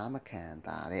နားမခံ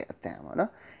တာတဲ့အတန်ပေါ့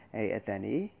နော်အဲ့ဒီအတန်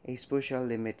ဒီ exposure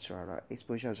limit ဆိုတော့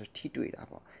exposure ဆိုထိတွေ့တာ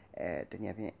ပေါ့တန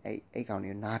ည်းအားဖြင့်အဲ့ကောင်တွေ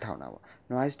ကိုနားထောင်တာပေါ့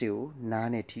noise တွေကိုနား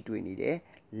နဲ့ထိတွေ့နေတဲ့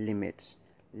limit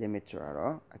ဆိုတာ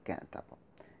တော့အကန့်အသတ်ပေါ့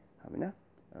ဟုတ်ပြီနော်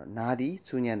နားဒီ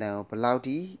ဆူညံတန်ကိုဘယ်လောက်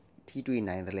ထိတွေ့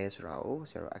နိုင်သလဲဆိုတာကို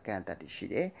ဆိုတော့အကန့်အသတ်တွေရှိ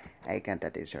တယ်အဲ့အကန့်အသ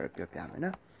တ်တွေဆိုတော့ပြောပြမယ်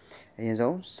နော်အရင်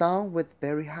ဆုံး sound with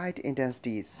very high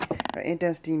intensities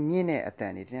intensity မြင့်တဲ့အတ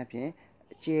န်တွေတနည်းအားဖြင့်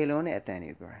ကျယ်လွန်းတဲ့အတန်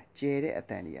တွေပြောတာကျယ်တဲ့အ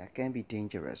တန်တွေက can be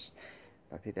dangerous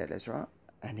ဘာဖြစ်တယ်လဲဆိုတော့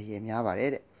အန္တရာယ်များပါတ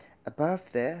ယ်တဲ့ above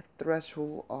the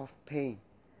threshold of pain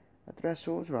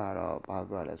threshold ဆိုတာတော့ဘာ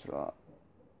ပြောလဲဆိုတော့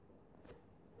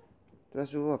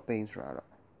threshold of pain ဆိုတာတော့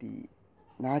ဒီ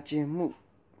နာကျင်မှု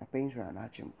pain ဆိုတာနာ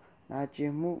ကျ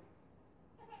င်မှု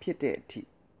ဖြစ်တဲ့အထိ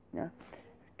နော်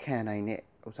ခံနိုင်တဲ့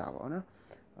ဥစ္စာပေါ့နော်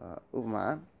ဥပ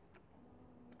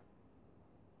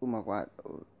မာကွာ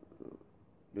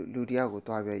လူတယောက်ကို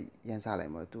တွားပြီးရန်စလို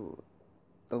က်မှာသူ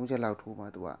3ချက်လောက်ထိုးမှ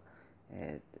သူက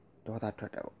ဒေါသထွ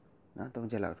က်တယ်ပေါ့နော်3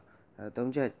ချက်လောက်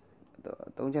3ချက်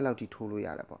လောက်ထိထိုးလို့ရ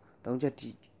တယ်ပေါ့3ချက်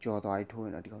ကြော်သွားပြီးထိုးရ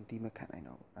င်တော့ဒီကောင်တီးမခံနိုင်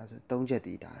တော့ဘူးအဲဆို3ချက်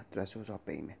တီးဒါ threshold ဆို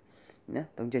ပိန်မယ်နော်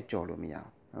3ချက်ကြော်လို့မရအောင်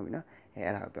ဟုတ်ပြီနော်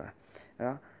အဲ့ဒါကိုပြောတာအဲ့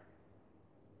တော့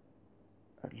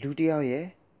လူတယောက်ရဲ့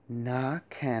နား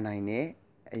ခံနိုင်တဲ့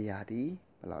အရာဒီ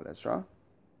ဘယ်လောက်လဲဆိုတော့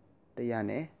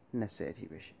120အထိ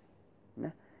ပဲရှိ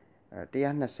နော်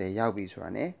120ရောက်ပြီဆိုတာ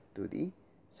ਨੇ သူဒီ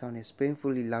sound is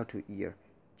painfully loud to ear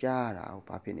ကြားရတာကို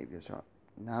ဘာဖြစ်နေပြီဆိုတော့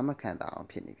နားမခံတာအောင်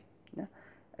ဖြစ်နေပြီနော်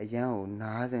အရန်ကို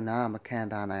နားမခံ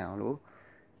တာနိုင်အောင်လို့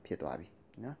ဖြစ်သွားပြီ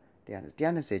နော်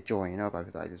120ကျော်ရင်တော့ဘာဖြ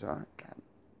စ်သွားပြီဆိုတော့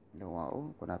လုံးဝ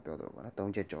ခုနပြောသလိုပေါ့နော်3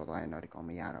ချက်ကျော်သွားရင်တော့ဒီကောင်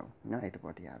မရတော့ဘူးနော်အဲ့တ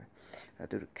ဘောတရားပဲအဲ့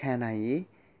သူခံနိုင်ရေး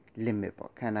limit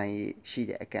ပေါ့ခံနိုင်ရေးရှိ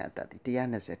တဲ့အကန့်အသတ်ဒီ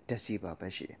120 decibel ပဲ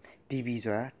ရှိတယ် dB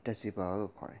ဆိုတာ decibel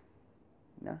လို့ခေါ်တယ်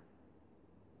နော်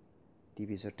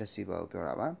dB ဆို decibel ကိုပြော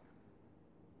တာပါ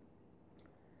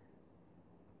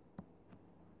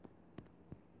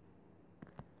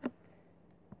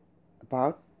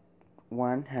about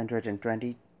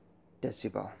 120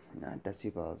 decibel နော်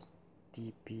decibel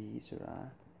dB ဆိုတာ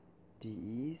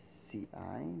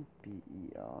decibel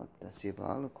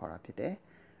decibel လို့ခေါ်တာဖြစ်တယ်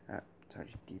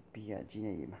sorry dB ကကြီး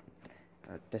နေရေးမှာ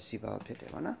decibel ဖြစ်တယ်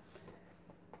ပေါ့နော်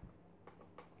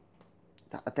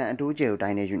ဒါအတန်အတိုးကျယ်ကိုတို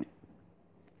င်းနေယူနေ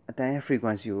အတန်ရဲ့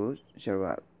frequency ကိုကျွန်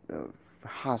တော်က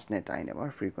hertz နဲ့တိုင်းတယ်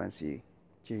ပေါ့ frequency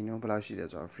ချိန်နှုန်းဘယ်လောက်ရှိလဲ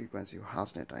ဆိုတော့ frequency ကို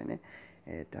hertz နဲ့တိုင်းတယ်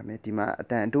ဒါပေမဲ့ဒီမှာအ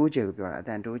တန်အတိုးကျယ်ကိုပြောတာအတ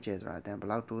န်အတိုးကျယ်ဆိုတာအတန်ဘယ်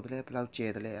လောက်တိုးသလဲဘယ်လောက်ကျ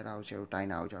ယ်သလဲအဲ့ဒါကိုကျွန်တော်တိုင်း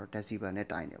တာကိုကျွန်တော် decibel နဲ့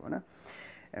တိုင်းတယ်ပေါ့နော်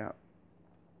အဲ့တော့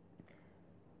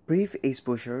brief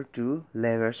exposure to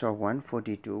levels of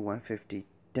 140 to 150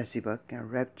 decibel can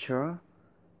rupture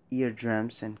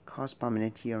eardrums and cause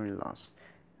permanent hearing loss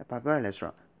ဘာပြောလဲဆို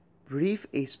တော့ brief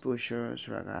exposure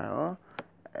ဆိုတာကတော့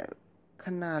ခ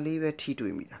ဏလေးပဲထိ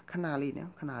တွေ့မိတာခဏ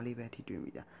လေးပဲထိတွေ့မိ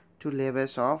တာ to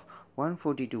levels of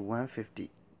 140 to 150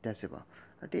 decibel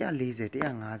 140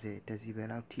 150 decibel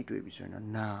လောက်ထိတွေ့ပြီဆိုရင်တော့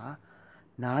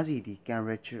နားစီဒီ can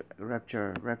rupture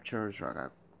ဆိုတာက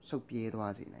ဆုတ်ပြေး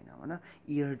သွားစေနိုင်တာပေါ့နော်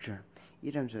eardrum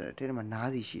ဆိုတဲ့ထဲမှာနား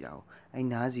စီရှိတာကိုအဲ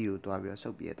နားစီကိုတွားပြီးတော့ဆု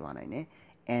တ်ပြေးသွားနိုင်တယ်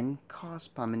and cause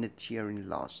permanent hearing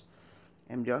loss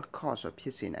and your cause ဆိုဖြ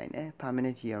စ်စေနိုင်တယ်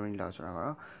permanent hearing loss ဆိုတာက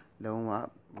တော့လုံးဝ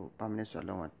permanent ဆိုတာ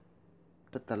လုံးဝတ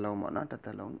စ်သက်လုံးပေါ့နော်တစ်သ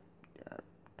က်လုံး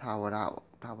ထာဝရ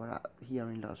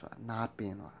hearing loss ဆိုတာနားပ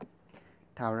င်သွား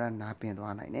ထာဝရနားပင်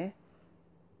သွားနိုင်တယ်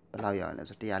ဘယ်လောက်ရောက်လဲ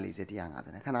ဆို140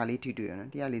 150နဲ့ခဏလေးထိတွေ့ရနော်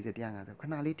140 150ခ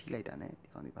ဏလေးထိလိုက်တာနဲ့ဒီ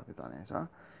ကောင်ဒီဘာဖြစ်သွားလဲဆိုတော့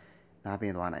နားပ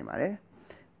င်သွားနိုင်ပါတယ်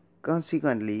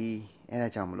consequently အဲ့ဒါ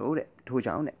ကြောင့်မလို့တဲ့ထို့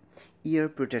ကြောင့်တဲ့ ear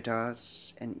protectors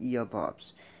and earbuds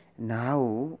နား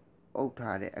ကိုအုပ်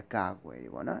ထားတဲ့အကာအကွယ်တွေ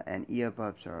ပေါ့နော် and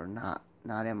earbuds ဆိုတော့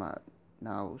နားထဲမှာ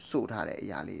နားကိုစို့ထားတဲ့အ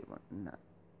ရာလေးတွေပေါ့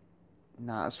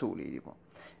နားအစို့လေးတွေပေါ့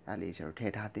အဲ့လေးကျွန်တော်ထ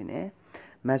ည့်ထားတင်တယ်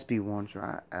must be worn ဆို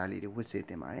တာအဲ့လေးတွေဝတ်စေ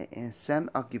တင်ပါတယ် in some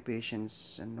occupations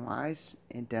noise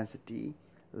intensity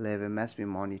level must be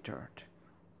monitored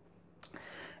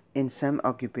in some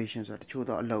occupations ဆိုတော့တချို့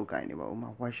တော့အလုပ်ကိုင်းနေပါဦးမှာ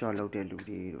workshop လုပ်တဲ့လူ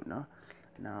တွေတို့เนาะ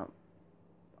နောက်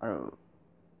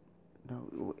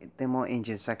တင်မော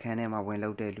engine စက်ခန်းထဲမှာဝင်လု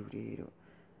ပ်တဲ့လူတွေတို့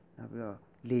နောက်ပြီးတော့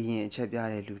လေရင်အချက်ပြ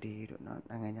တဲ့လူတွေတို့เนาะ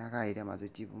နိုင်ငံခြားကားတွေထဲမှာ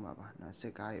ဆိုကြည့်ဖို့မှာပါเนาะစ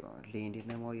စ်ကားတွေပါလေရင်တ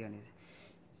င်မောကြီးကနေ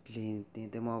လင်း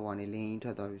တင်မောပေါ်နေလင်းကြီးထွ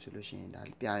က်သွားပြီဆိုလို့ရှိရင်ဒါ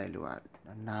ပြတဲ့လူက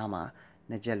နားမှာ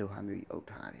နှစ်ချက်လိုဟာမျိုးကြီးအုပ်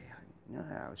ထားတယ်เนาะ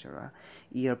အဲ့ဒါကိုဆိုတော့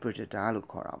ear protector လို့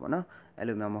ခေါ်တာပေါ့เนาะအဲ့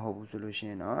လိုမျိုးမဟုတ်ဘူးဆိုလို့ရှိ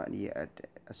ရင်တော့ဒီ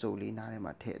အစိုးလေးနားထဲ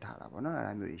မှာထည့်ထားတာပေါ့เนาะအဲ့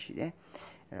ဒါမျိုးတွေရှိတယ်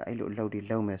အဲ့လိုအလုပ်တွေ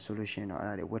လုပ်မယ်ဆိုလို့ရှိရင်တော့အဲ့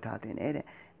ဒါတွေဝတ်ထားတင်တယ်တဲ့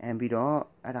ပြီးတော့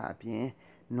အဲ့ဒါအပြင်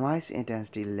noise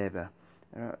intensity level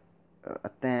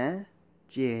အတန်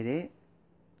ကျယ်တဲ့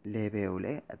level ကိုလ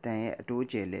ည်းအတန်ရဲ့အတိုး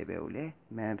ကျယ် level ကိုလည်း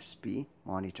must be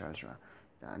monitor ဆိုတာ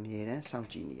ဒါအမြဲတမ်းစောင့်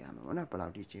ကြည့်နေရမှာပေါ့နော်ဘယ်လော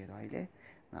က်ထိကျယ်သွားပြီလဲ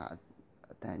ငါ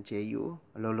အတန်ကျယ်ယူ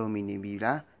အလုံးလုံးမိနေပြီ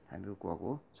လားဒါမျိုး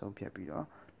ကိုဆုံးဖြတ်ပြီးတော့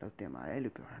လုပ်တင်ပါတယ်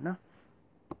လို့ပြောတာနော်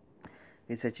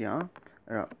ဒီဆက်ကြည့်အောင်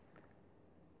အဲ့တော့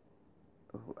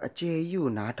အကျယ်ယူ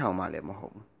နားထောင်မှလည်းမဟု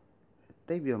တ်ဘူး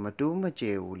တိတ်ပြီးတော့မတိုးမကျ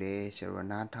ယ်ဘူးလေဆိုတော့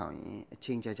နားထောင်ရင်အ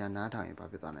ချိန်ကြာနားထောင်ရင်ဘာ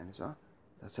ဖြစ်သွားနိုင်လဲဆို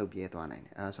တော့ဆုပ်ပြဲသွားနိုင်တ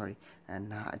ယ်sorry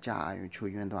နားအကြအယုံချို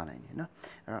ယွင်းသွားနိုင်တယ်နော်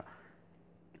အဲ့တော့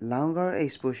longer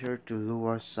exposure to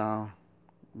lower sound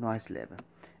noise level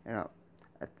အဲ့တော့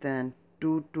အတန်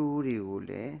တူတွေကို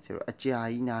လည်းဆိုတော့အကြာ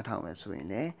ကြီးနားထောင်မယ်ဆိုရင်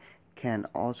လည်း can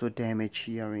also damage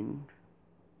hearing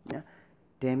နော်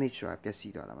damage ဆိုတာပျက်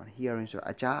စီးသွားတာပါ hearing ဆိုတာ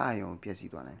အကြာအယုံပျက်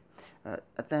စီးသွားနိုင်တယ်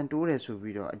အတန်တိုးတယ်ဆို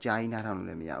ပြီးတော့အကြာကြီးနားထောင်လို့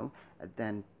လည်းမရဘူးအတ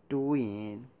န်တိုးရ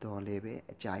င်တော့လည်းပဲ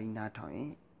အကြာကြီးနားထောင်ရင်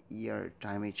ear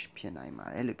damage ဖြစ်နိုင်ပါ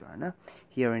တယ်လို့ပြောတာနော်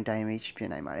hearing damage ဖြစ်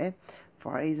နိုင်ပါတယ်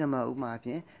for example ဥပမာဖြ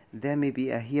င့် there may be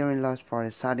a hearing loss for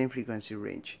a certain frequency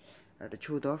range တ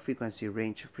ချို့သော frequency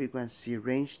range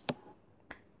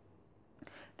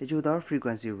တချို့သော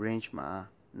frequency range မှာ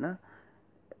နော်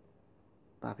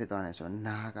ဘာဖြစ်သွားလဲဆိုတော့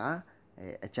နားက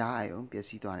အကြာအယုံပျက်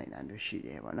စီးသွားနိုင်တာမျိုးရှိတ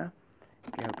ယ်ပေါ့နော်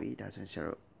ပြောပြီးဒါဆိုရင်ကျွန်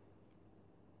တော်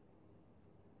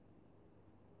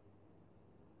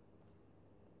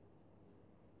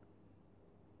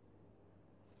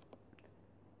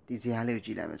ဒီဇာတ်လေးကိုကြ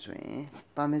ည့်လိုက်မယ်ဆိုရင်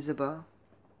permissible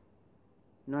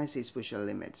noise exposure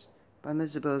limits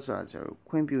permissible ဆိုတာကျွန်တော်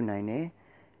ခွင့်ပြုနိုင်တဲ့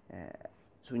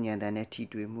စူညံတန်နဲ့ထိ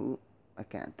တွေ့မှုအ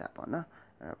ကန့်အသတ်ပေါ့နော်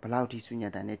ဘယ်လောက်ထိစူညံ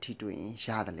တန်နဲ့ထိတွေ့ရင်ရ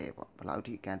တယ်လဲပေါ့ဘယ်လောက်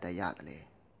ထိအကန့်အသတ်ရတယ်လဲ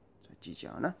ဆိုကြည့်ကြ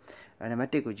အောင်နော်နံပါတ်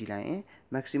1ကိုကြည့်လိုက်ရင်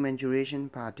maximum duration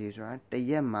per day ဆိုတာတ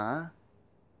ရက်မှာ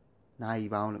နာရီ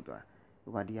ပေါင်းလို့ပြောတာဥ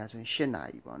ပမာဒီဟာဆိုရင်8နာ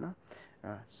ရီပေါ့နော်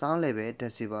sound level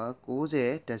decibel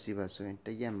 90 decibel ဆိုရင်တ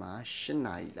ရက်မှာ8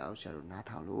နာရီလောက်ဆရာတို့နား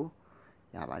ထောင်လို့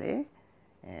ရပါတယ်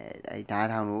နား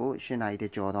ထောင်လို့8နာရီတ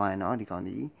ကြော်သွားရင်တော့ဒီကောင်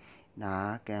ဒီ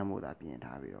နားကမ်းဖို့သာပြင်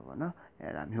ထားပြီးတော့ဗောနော်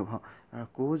အဲ့ဒါမျိုးပေါ့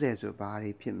90ဆိုဘာ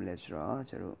တွေဖြစ်မလဲဆိုတော့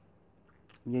ကျတို့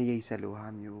ညရိတ်ဆက်လိုဟာ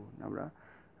မျိုးနော်ဗျာ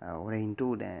ဝရင်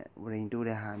တိုးတဲ့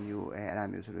ဟာမျိုးအဲ့ဒါ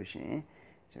မျိုးဆိုလို့ရှိရင်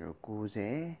ကျတို့90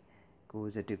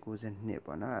 91 92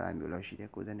ပေါ့နော်အဲ့ဒါမျိုးလောက်ရှိတယ်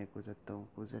92 93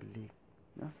 94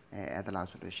နော်အဲ့ဒါလောက်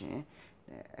ဆိုလို့ရှိရင်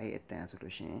အဲ့အတန်ဆို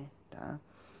လို့ရှိရင်ဒါ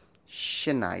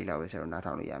8နာရီလောက်ပဲဆရာတို့နား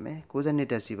ထောင်လို့ရမယ်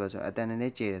92 decibel ဆိုအတန်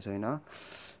နဲ့ကျယ်တယ်ဆိုရင်တော့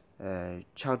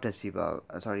6 decibel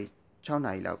sorry 6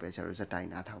နာရီလောက်ပဲဆရာတို့စတိုင်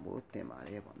နားထောင်ဖို့တင်ပါတ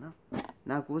ယ်ပေါ့နော်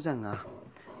နောက်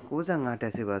95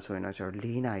 decibel ဆိုရင်တော့ဆရာတို့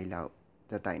4နာရီလောက်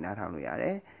စတိုင်နားထောင်လို့ရတ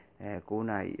ယ်9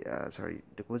နာရီ sorry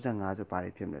 95ဆိုဘာ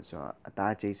တွေဖြစ်မလဲဆိုတော့အ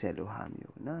သားကျိတ်ဆက်လို့ဟာ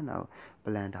မျိုးเนาะနောက်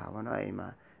blender ပေါ့เนาะအိမ်မှာ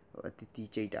အ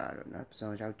တီးကျိတ်တာတော့เนาะပစုံ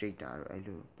ချောက်ကျိတ်တာတော့အဲ့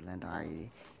လို blender ကြီး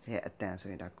ရဲ့အတန်ဆို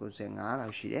ရင်ဒါ95လော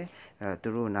က်ရှိတယ်သူ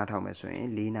တို့နားထောင်မယ်ဆိုရင်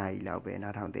4နာရီလောက်ပဲ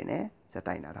နားထောင်တင်တယ်စက်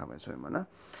တိုင်နားထောင်မယ်ဆိုရင်ပေါ့နော်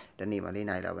တနေ့မှာ4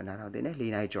နာရီလောက်ပဲနားထောင်တင်တယ်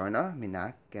4နာရီကျော်တော့မင်းနာ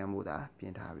ကမ်းမို့တာပြ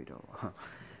င်ထားပြီးတော့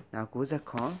နောက်90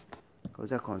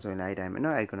ဆိုရင်လည်းအဲ့တိုင်းပဲเน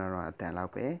าะအဲ့ကတော့အတန်လော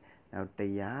က်ပဲနောက်100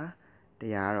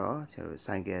တော့ကျွန်တော်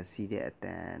ဆိုင်ကယ်စီးတဲ့အတ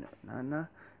န်တော့နော်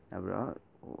ပြီးတော့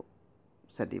ဟို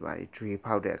စက်တွေပါတွေ drill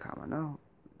ဖောက်တဲ့အခါမှာနော်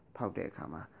ဖောက်တဲ့အခါ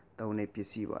မှာသုံးတဲ့ပစ္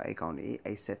စည်းပေါ့အဲ့ကောင်တွေ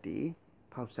အဲ့စက်တွေ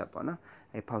ဖောက်ဆက်ပေါ့နော်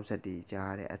အဲ့ဖောက်ဆက်တွေ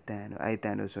ကြားတဲ့အတန်တို့အဲ့အတ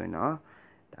န်တို့ဆိုရင်တော့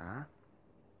ဒါ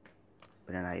ဘ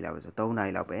ယ်နာရီလောက်ပဲဆို3နာ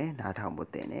ရီလောက်ပဲနားထောင်ဖို့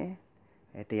တင်တယ်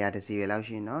အဲ့100 decibel လောက်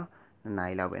ရှိရင်တော့2နာ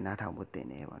ရီလောက်ပဲနားထောင်ဖို့တင်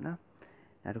တယ်ပေါ့နော်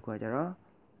နောက်တစ်ခုကကျတော့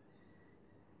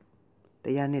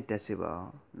102 decibel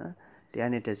နော်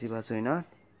102 decibel ဆိုရင်တော့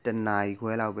တနာရီ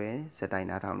ခွဲလောက်ပဲစက်တိုင်း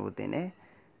နားထောင်လို့တင်တယ်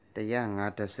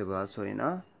105 decibel ဆိုရင်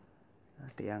တော့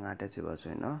105 decibel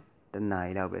ဆိုရင်တော့တနာ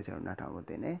ရီလောက်ပဲကျွန်တော်နားထောင်လို့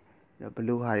တင်တယ်ဘယ်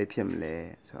လိုဟာတွေဖြစ်မလဲ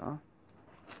ဆိုတော့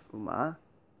ဥမာ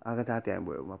အားကစားပြိုင်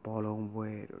ပွဲဥမာဘောလုံးပွဲ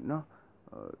တို့เนาะ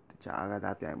တခြားအားက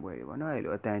စားပြိုင်ပွဲတွေပေါ့เนาะအဲ့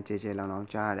လိုအတန်ကျဲကျဲလောင်လောင်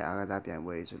ကြားရတဲ့အားကစားပြိုင်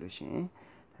ပွဲတွေဆိုလို့ရှိရင်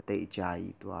အသိအကြာ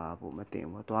ကြီးသွားဖို့မတင်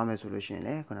ဘူးသွားမယ်ဆိုလို့ရှိရင်လ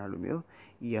ည်းခုနလိုမျိုး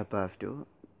earbud တို့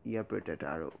ear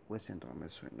protector တို့ဝတ်ဆင်သွားမ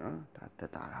ယ်ဆိုရင်တော့ဒါသ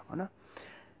က်သာတာပေါ့เนาะ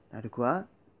နောက်တစ်ခုက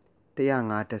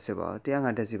105 decibel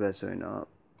 105 decibel ဆိုရင်တော့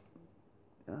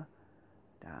နော်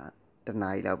ဒါတနာ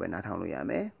ရီလောက်ပဲနားထောင်လို့ရ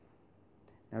မယ်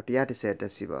နောက်110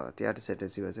 decibel 110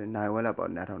 decibel ဆိုရင်နိုင်ဝက်လောက်ပေါ့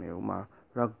နားထောင်နေဥမာ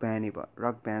rock band တွေပေါ့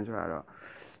rock band ဆိုတာတော့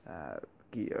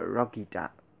rock guitar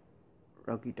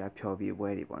ဖျော်ပြပွဲ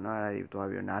တွေပေါ့နော်အဲ့ဒါတွေတွား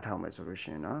ပြီးနားထောင်မယ်ဆိုလို့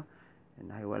ရှိရင်တော့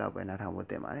နိုင်ဝက်လောက်ပဲနားထောင်ဖို့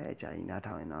တင်ပါတယ်အကြာကြီးနား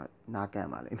ထောင်ရင်တော့နားကန့်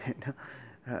ပါလိမ့်မယ်နော်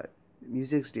အဲ့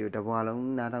music တွေကိုတစ်ပွားလုံး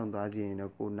နားထောင်သွားကြည့်ရင်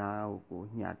တော့ကိုနားကို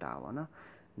ညှတာပေါ့နော်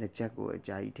နှစ်ချက်ကိုအ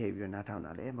ကြာကြီးထည့်ပြီးနားထောင်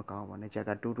တာလည်းမကောင်းပါဘူးနှစ်ချက်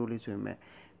ကတိုးတိုးလေးဆိုရင်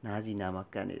နားစီနားမှာ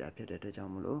ကန့်နေတာဖြစ်တဲ့အတွက်ကြော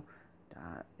င့်မလို့ဒါ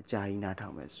အကြာကြီးနားထော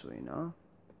င်မယ်ဆိုရင်တော့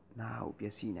နားကိုပျ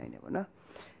က်စီးနိုင်တယ်ပေါ့နော်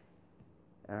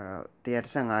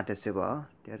115 decibel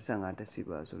 115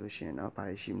 decibel ဆိုလို့ရှိရင်တော့ဘာ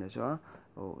လို့ရှိမလဲဆိုတော့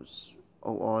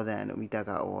အော်သံတို့မိတက်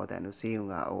ကအော်သံတို့ဆေးရုံ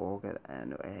ကအော်ကံ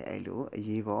တို့အဲ့လိုအ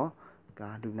ရေးပေါ်က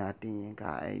လူနာတင်ရင်က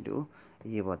အဲ့လိုအ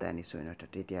ရေးပေါ်တန်နေဆိုရင်တော့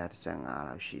115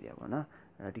လောက်ရှိတယ်ပေါ့နော်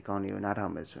အဲ့ဒီကောင်လေးကိုနားထော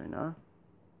င်မယ်ဆိုရင်တော့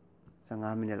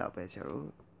15မိနစ်လောက်ပဲကျွန်တော်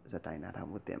ဇက်တိုင်းနားထောင်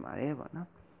မှုတင်ပါတယ်ပေါ့နော်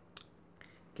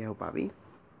ကဲဟုတ်ပါပြီ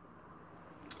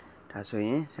ဒါဆိုရ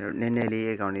င်ကျွန်တော်နည်းနည်းလေး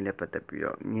အကောင်လေးနဲ့ပတ်သက်ပြီး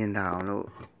တော့မြင်သာအောင်လို့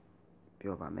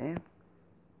ပြောပါမယ်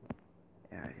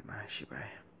အဲဒီမှာရှိပါတ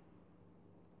ယ်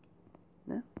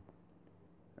နော်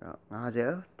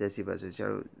50 decibel ဆိုကျွ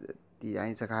န်တော်ဒီတို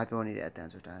င်းစကားပြောနေတဲ့အတန်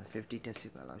ဆိုတာ50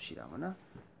 decibel လောက်ရှိတာပေါ့နော်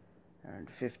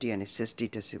50 and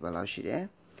 60 decibel လောက်ရှိတယ်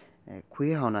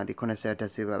ခွေးဟောင်တာဒီ80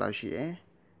 decibel လောက်ရှိတယ်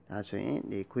ဒါဆိုရင်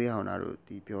ဒီခွေးဟောင်တာတို့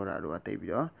ဒီပြောတာတို့ကတိတ်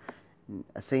ပြီးတော့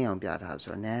အစိမ်းအောင်ပြထား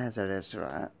ဆိုတော့ non-hazardous ဆို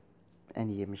တာ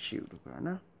anyမရှိဘူးလို့ပြောတာ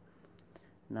နော်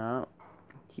now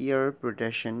here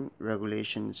protection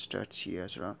regulation starts here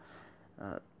ဆိုတော့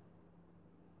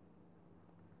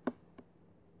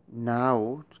now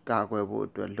ကာကွယ်ဖို့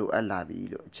အတွက်လိုအပ်လာပြီ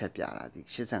လို့အချက်ပြတာဒီ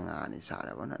85ကနေစတ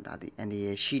ယ်ပေါ့နော်ဒါဒီ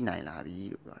NDA ရှိနိုင်လာပြီ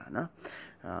လို့ပြောတာနော်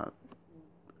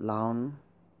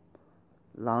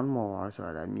lawn mower ဆို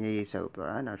တာမြေရိပ်စက်ကိုပြော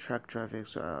တာနောက် truck traffic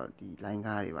ဆိုတော့ဒီ line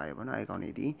ကားတွေပါတယ်ပေါ့နော်အဲ့ကောင်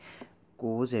တွေဒီ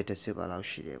90 decibel လောက်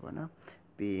ရှိတယ်ပေါ့နော်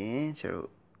ပြီးရင်ကျွန်တော်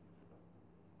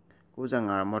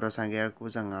95 motorcycle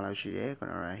 95လောက်ရှိတယ်ကျွန်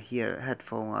တော် here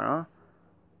headphone ကတော့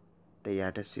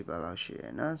100 decibel လောက်ရှိတ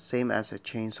ယ်နော် same as a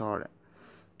chainsaw တဲ့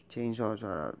chainsaw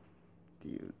ဆိုတော့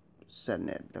ဒီဆက်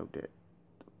နဲ့လောက်တဲ့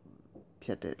ဖြ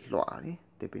တ်တဲ့လွှာလေ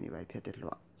တစ်ပင်တွေပဲဖြတ်တဲ့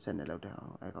လွှာဆက်နဲ့လောက်တဲ့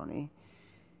အဲ့ကောင်နေ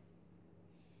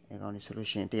ဆိုလို့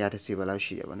ရှိရင်100 decibel လောက်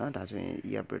ရှိတယ်ပေါ့နော်ဒါဆိုရင်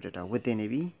ear protector ဝတ်တင်နေ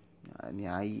ပြီအ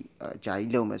များကြီးအကြာ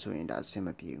ကြီးလုံမယ်ဆိုရင်ဒါအဆင်မ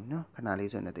ပြေဘူးနော်ခဏ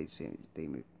လေးဆိုရင်သိ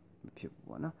မဖြစ်ဘူး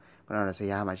ပေါ့နော်ခဏတော့ဇ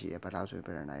ယားမှရှိတယ်ဘယ်လောက်ဆိုရင်ဘ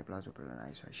ယ်နိုင်ဘယ်လောက်ဆိုဘယ်နို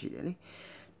င်ဆိုတာရှိတယ်လေ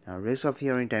now risk of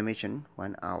hearing damage in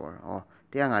 1 hour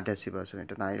 105 decibel ဆိုရင်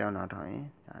တနားရီလောက်နားထောင်ရင်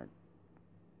ဒါ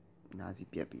နားစီ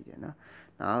ပြက်ပြီးတယ်နော်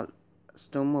now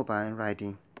snowmobile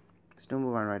riding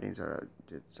ဆိုတော့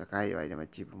စကားရွာတွေမှာ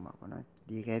ကြည့်ဖို့မှာပေါ့နော်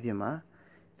ဒီခဲပြင်မှာ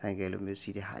ဆိုင်ကယ်လိုမျိုး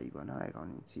စီးတဲ့ဟာကြီးပေါ့နော်အဲကောင်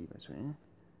ကြီးစီးပဲဆိုရင်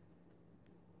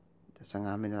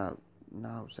15မိနစ်လောက်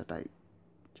နောက်စက်တိုက်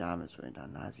ကြားမယ်ဆိုရင်ဒါ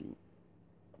နားစီ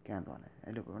ကန့်သွားတယ်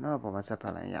အဲ့လိုပေါ့နော်ပေါ်မှာဆက်ဖ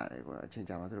တ်လိုက်ရတယ်ကွာအချိန်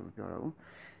ကြာမှသူတို့မပြောတော့ဘူး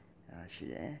ရှိ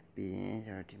တယ်ပြီးရင်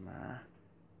ကျွန်တော်ဒီမှာ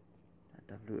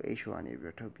WHO ကနေ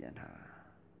ပြီးထုတ်ပြန်ထားတာ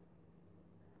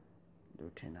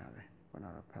လို့ထင်တာပဲခုနက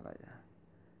တော့ဖတ်လိုက်ရ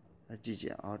ကြည့်ကြ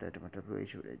အောင်တဲ့ဒီမှာ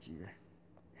WHO ရဲ့ကြီးပဲ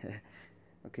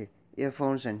okay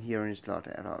earphones and hearing loss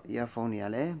အဲ့တော့ earphone တွေက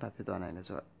လည်းဘာဖြစ်သွားနိုင်လဲ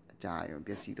ဆိုတော့အကြာရုံ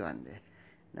ပျက်စီးသွားနေတယ်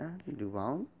နော်ဒီလူပေါ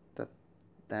င်း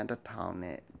တန်1000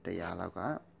နဲ့100လောက်က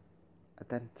အ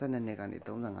သက်12နှစ်ကနေ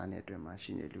35နှစ်အတွင်းမှာ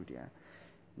ရှိနေလူတွေက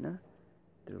နော်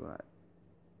သူတို့က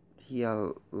hear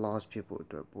loss ဖြစ်ဖို့အ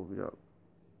တွက်ပို့ပြီးတော့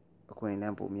အခွင့်အလ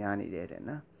မ်းပိုများနေတယ်တဲ့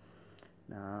နော်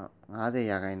50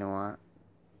ရာခိုင်နှုန်းက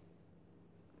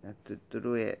သူ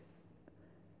တို့ရဲ့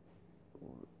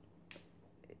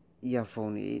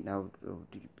earphone တွေနောက်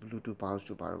ဒီ bluetooth mouse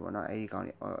တို့ပါတော့ဗောနော်အဲဒီကောင်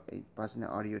တွေ personal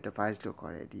audio device လို့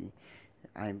ခေါ်တဲ့ဒီ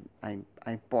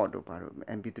iPod တို့ပါတော့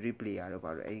MP3 player တို့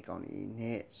ပါတော့အဲဒီကောင်တွေ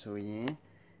နဲ့ဆိုရင်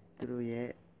သူတို့ရဲ့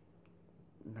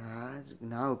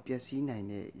နားကိုပျက်စီးနိုင်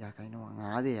တဲ့ရာခိုင်နှုန်းက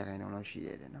50ရာခိုင်နှုန်းလောက်ရှိရ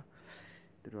တယ်နော်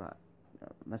သူတို့က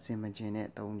မစင်မကျင်နဲ့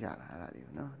တုံးကြတာအဲ့ဒါတွေ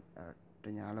နော်တ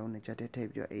ညာလုံးနဲ့ချက်တဲ့ထိပ်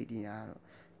ပြီးတော့ AD ကတော့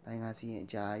တိုင်းကားစီးရင်အ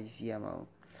ကြာကြီးစီးရမှာ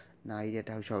နားကြီးတဲ့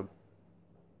တောက်လျှောက်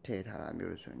ထည့်ထားတာ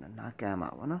မျိုးလို့ဆိုရင်တော့နားကမ်းပါ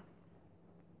ဗောနော်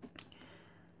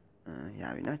ရ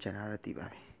ပြီနော်ကျွန်တော်တော့သိပါ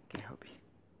ပြီကဲဟုတ်ပြီ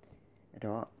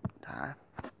đó đã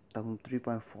tông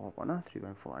 3.4 của nó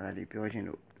 3.4 là đi biểu trình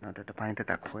độ nó đã phải tất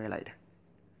cả khối lại đấy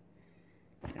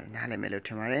nãy lại mấy lượt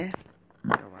thêm đấy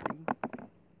đó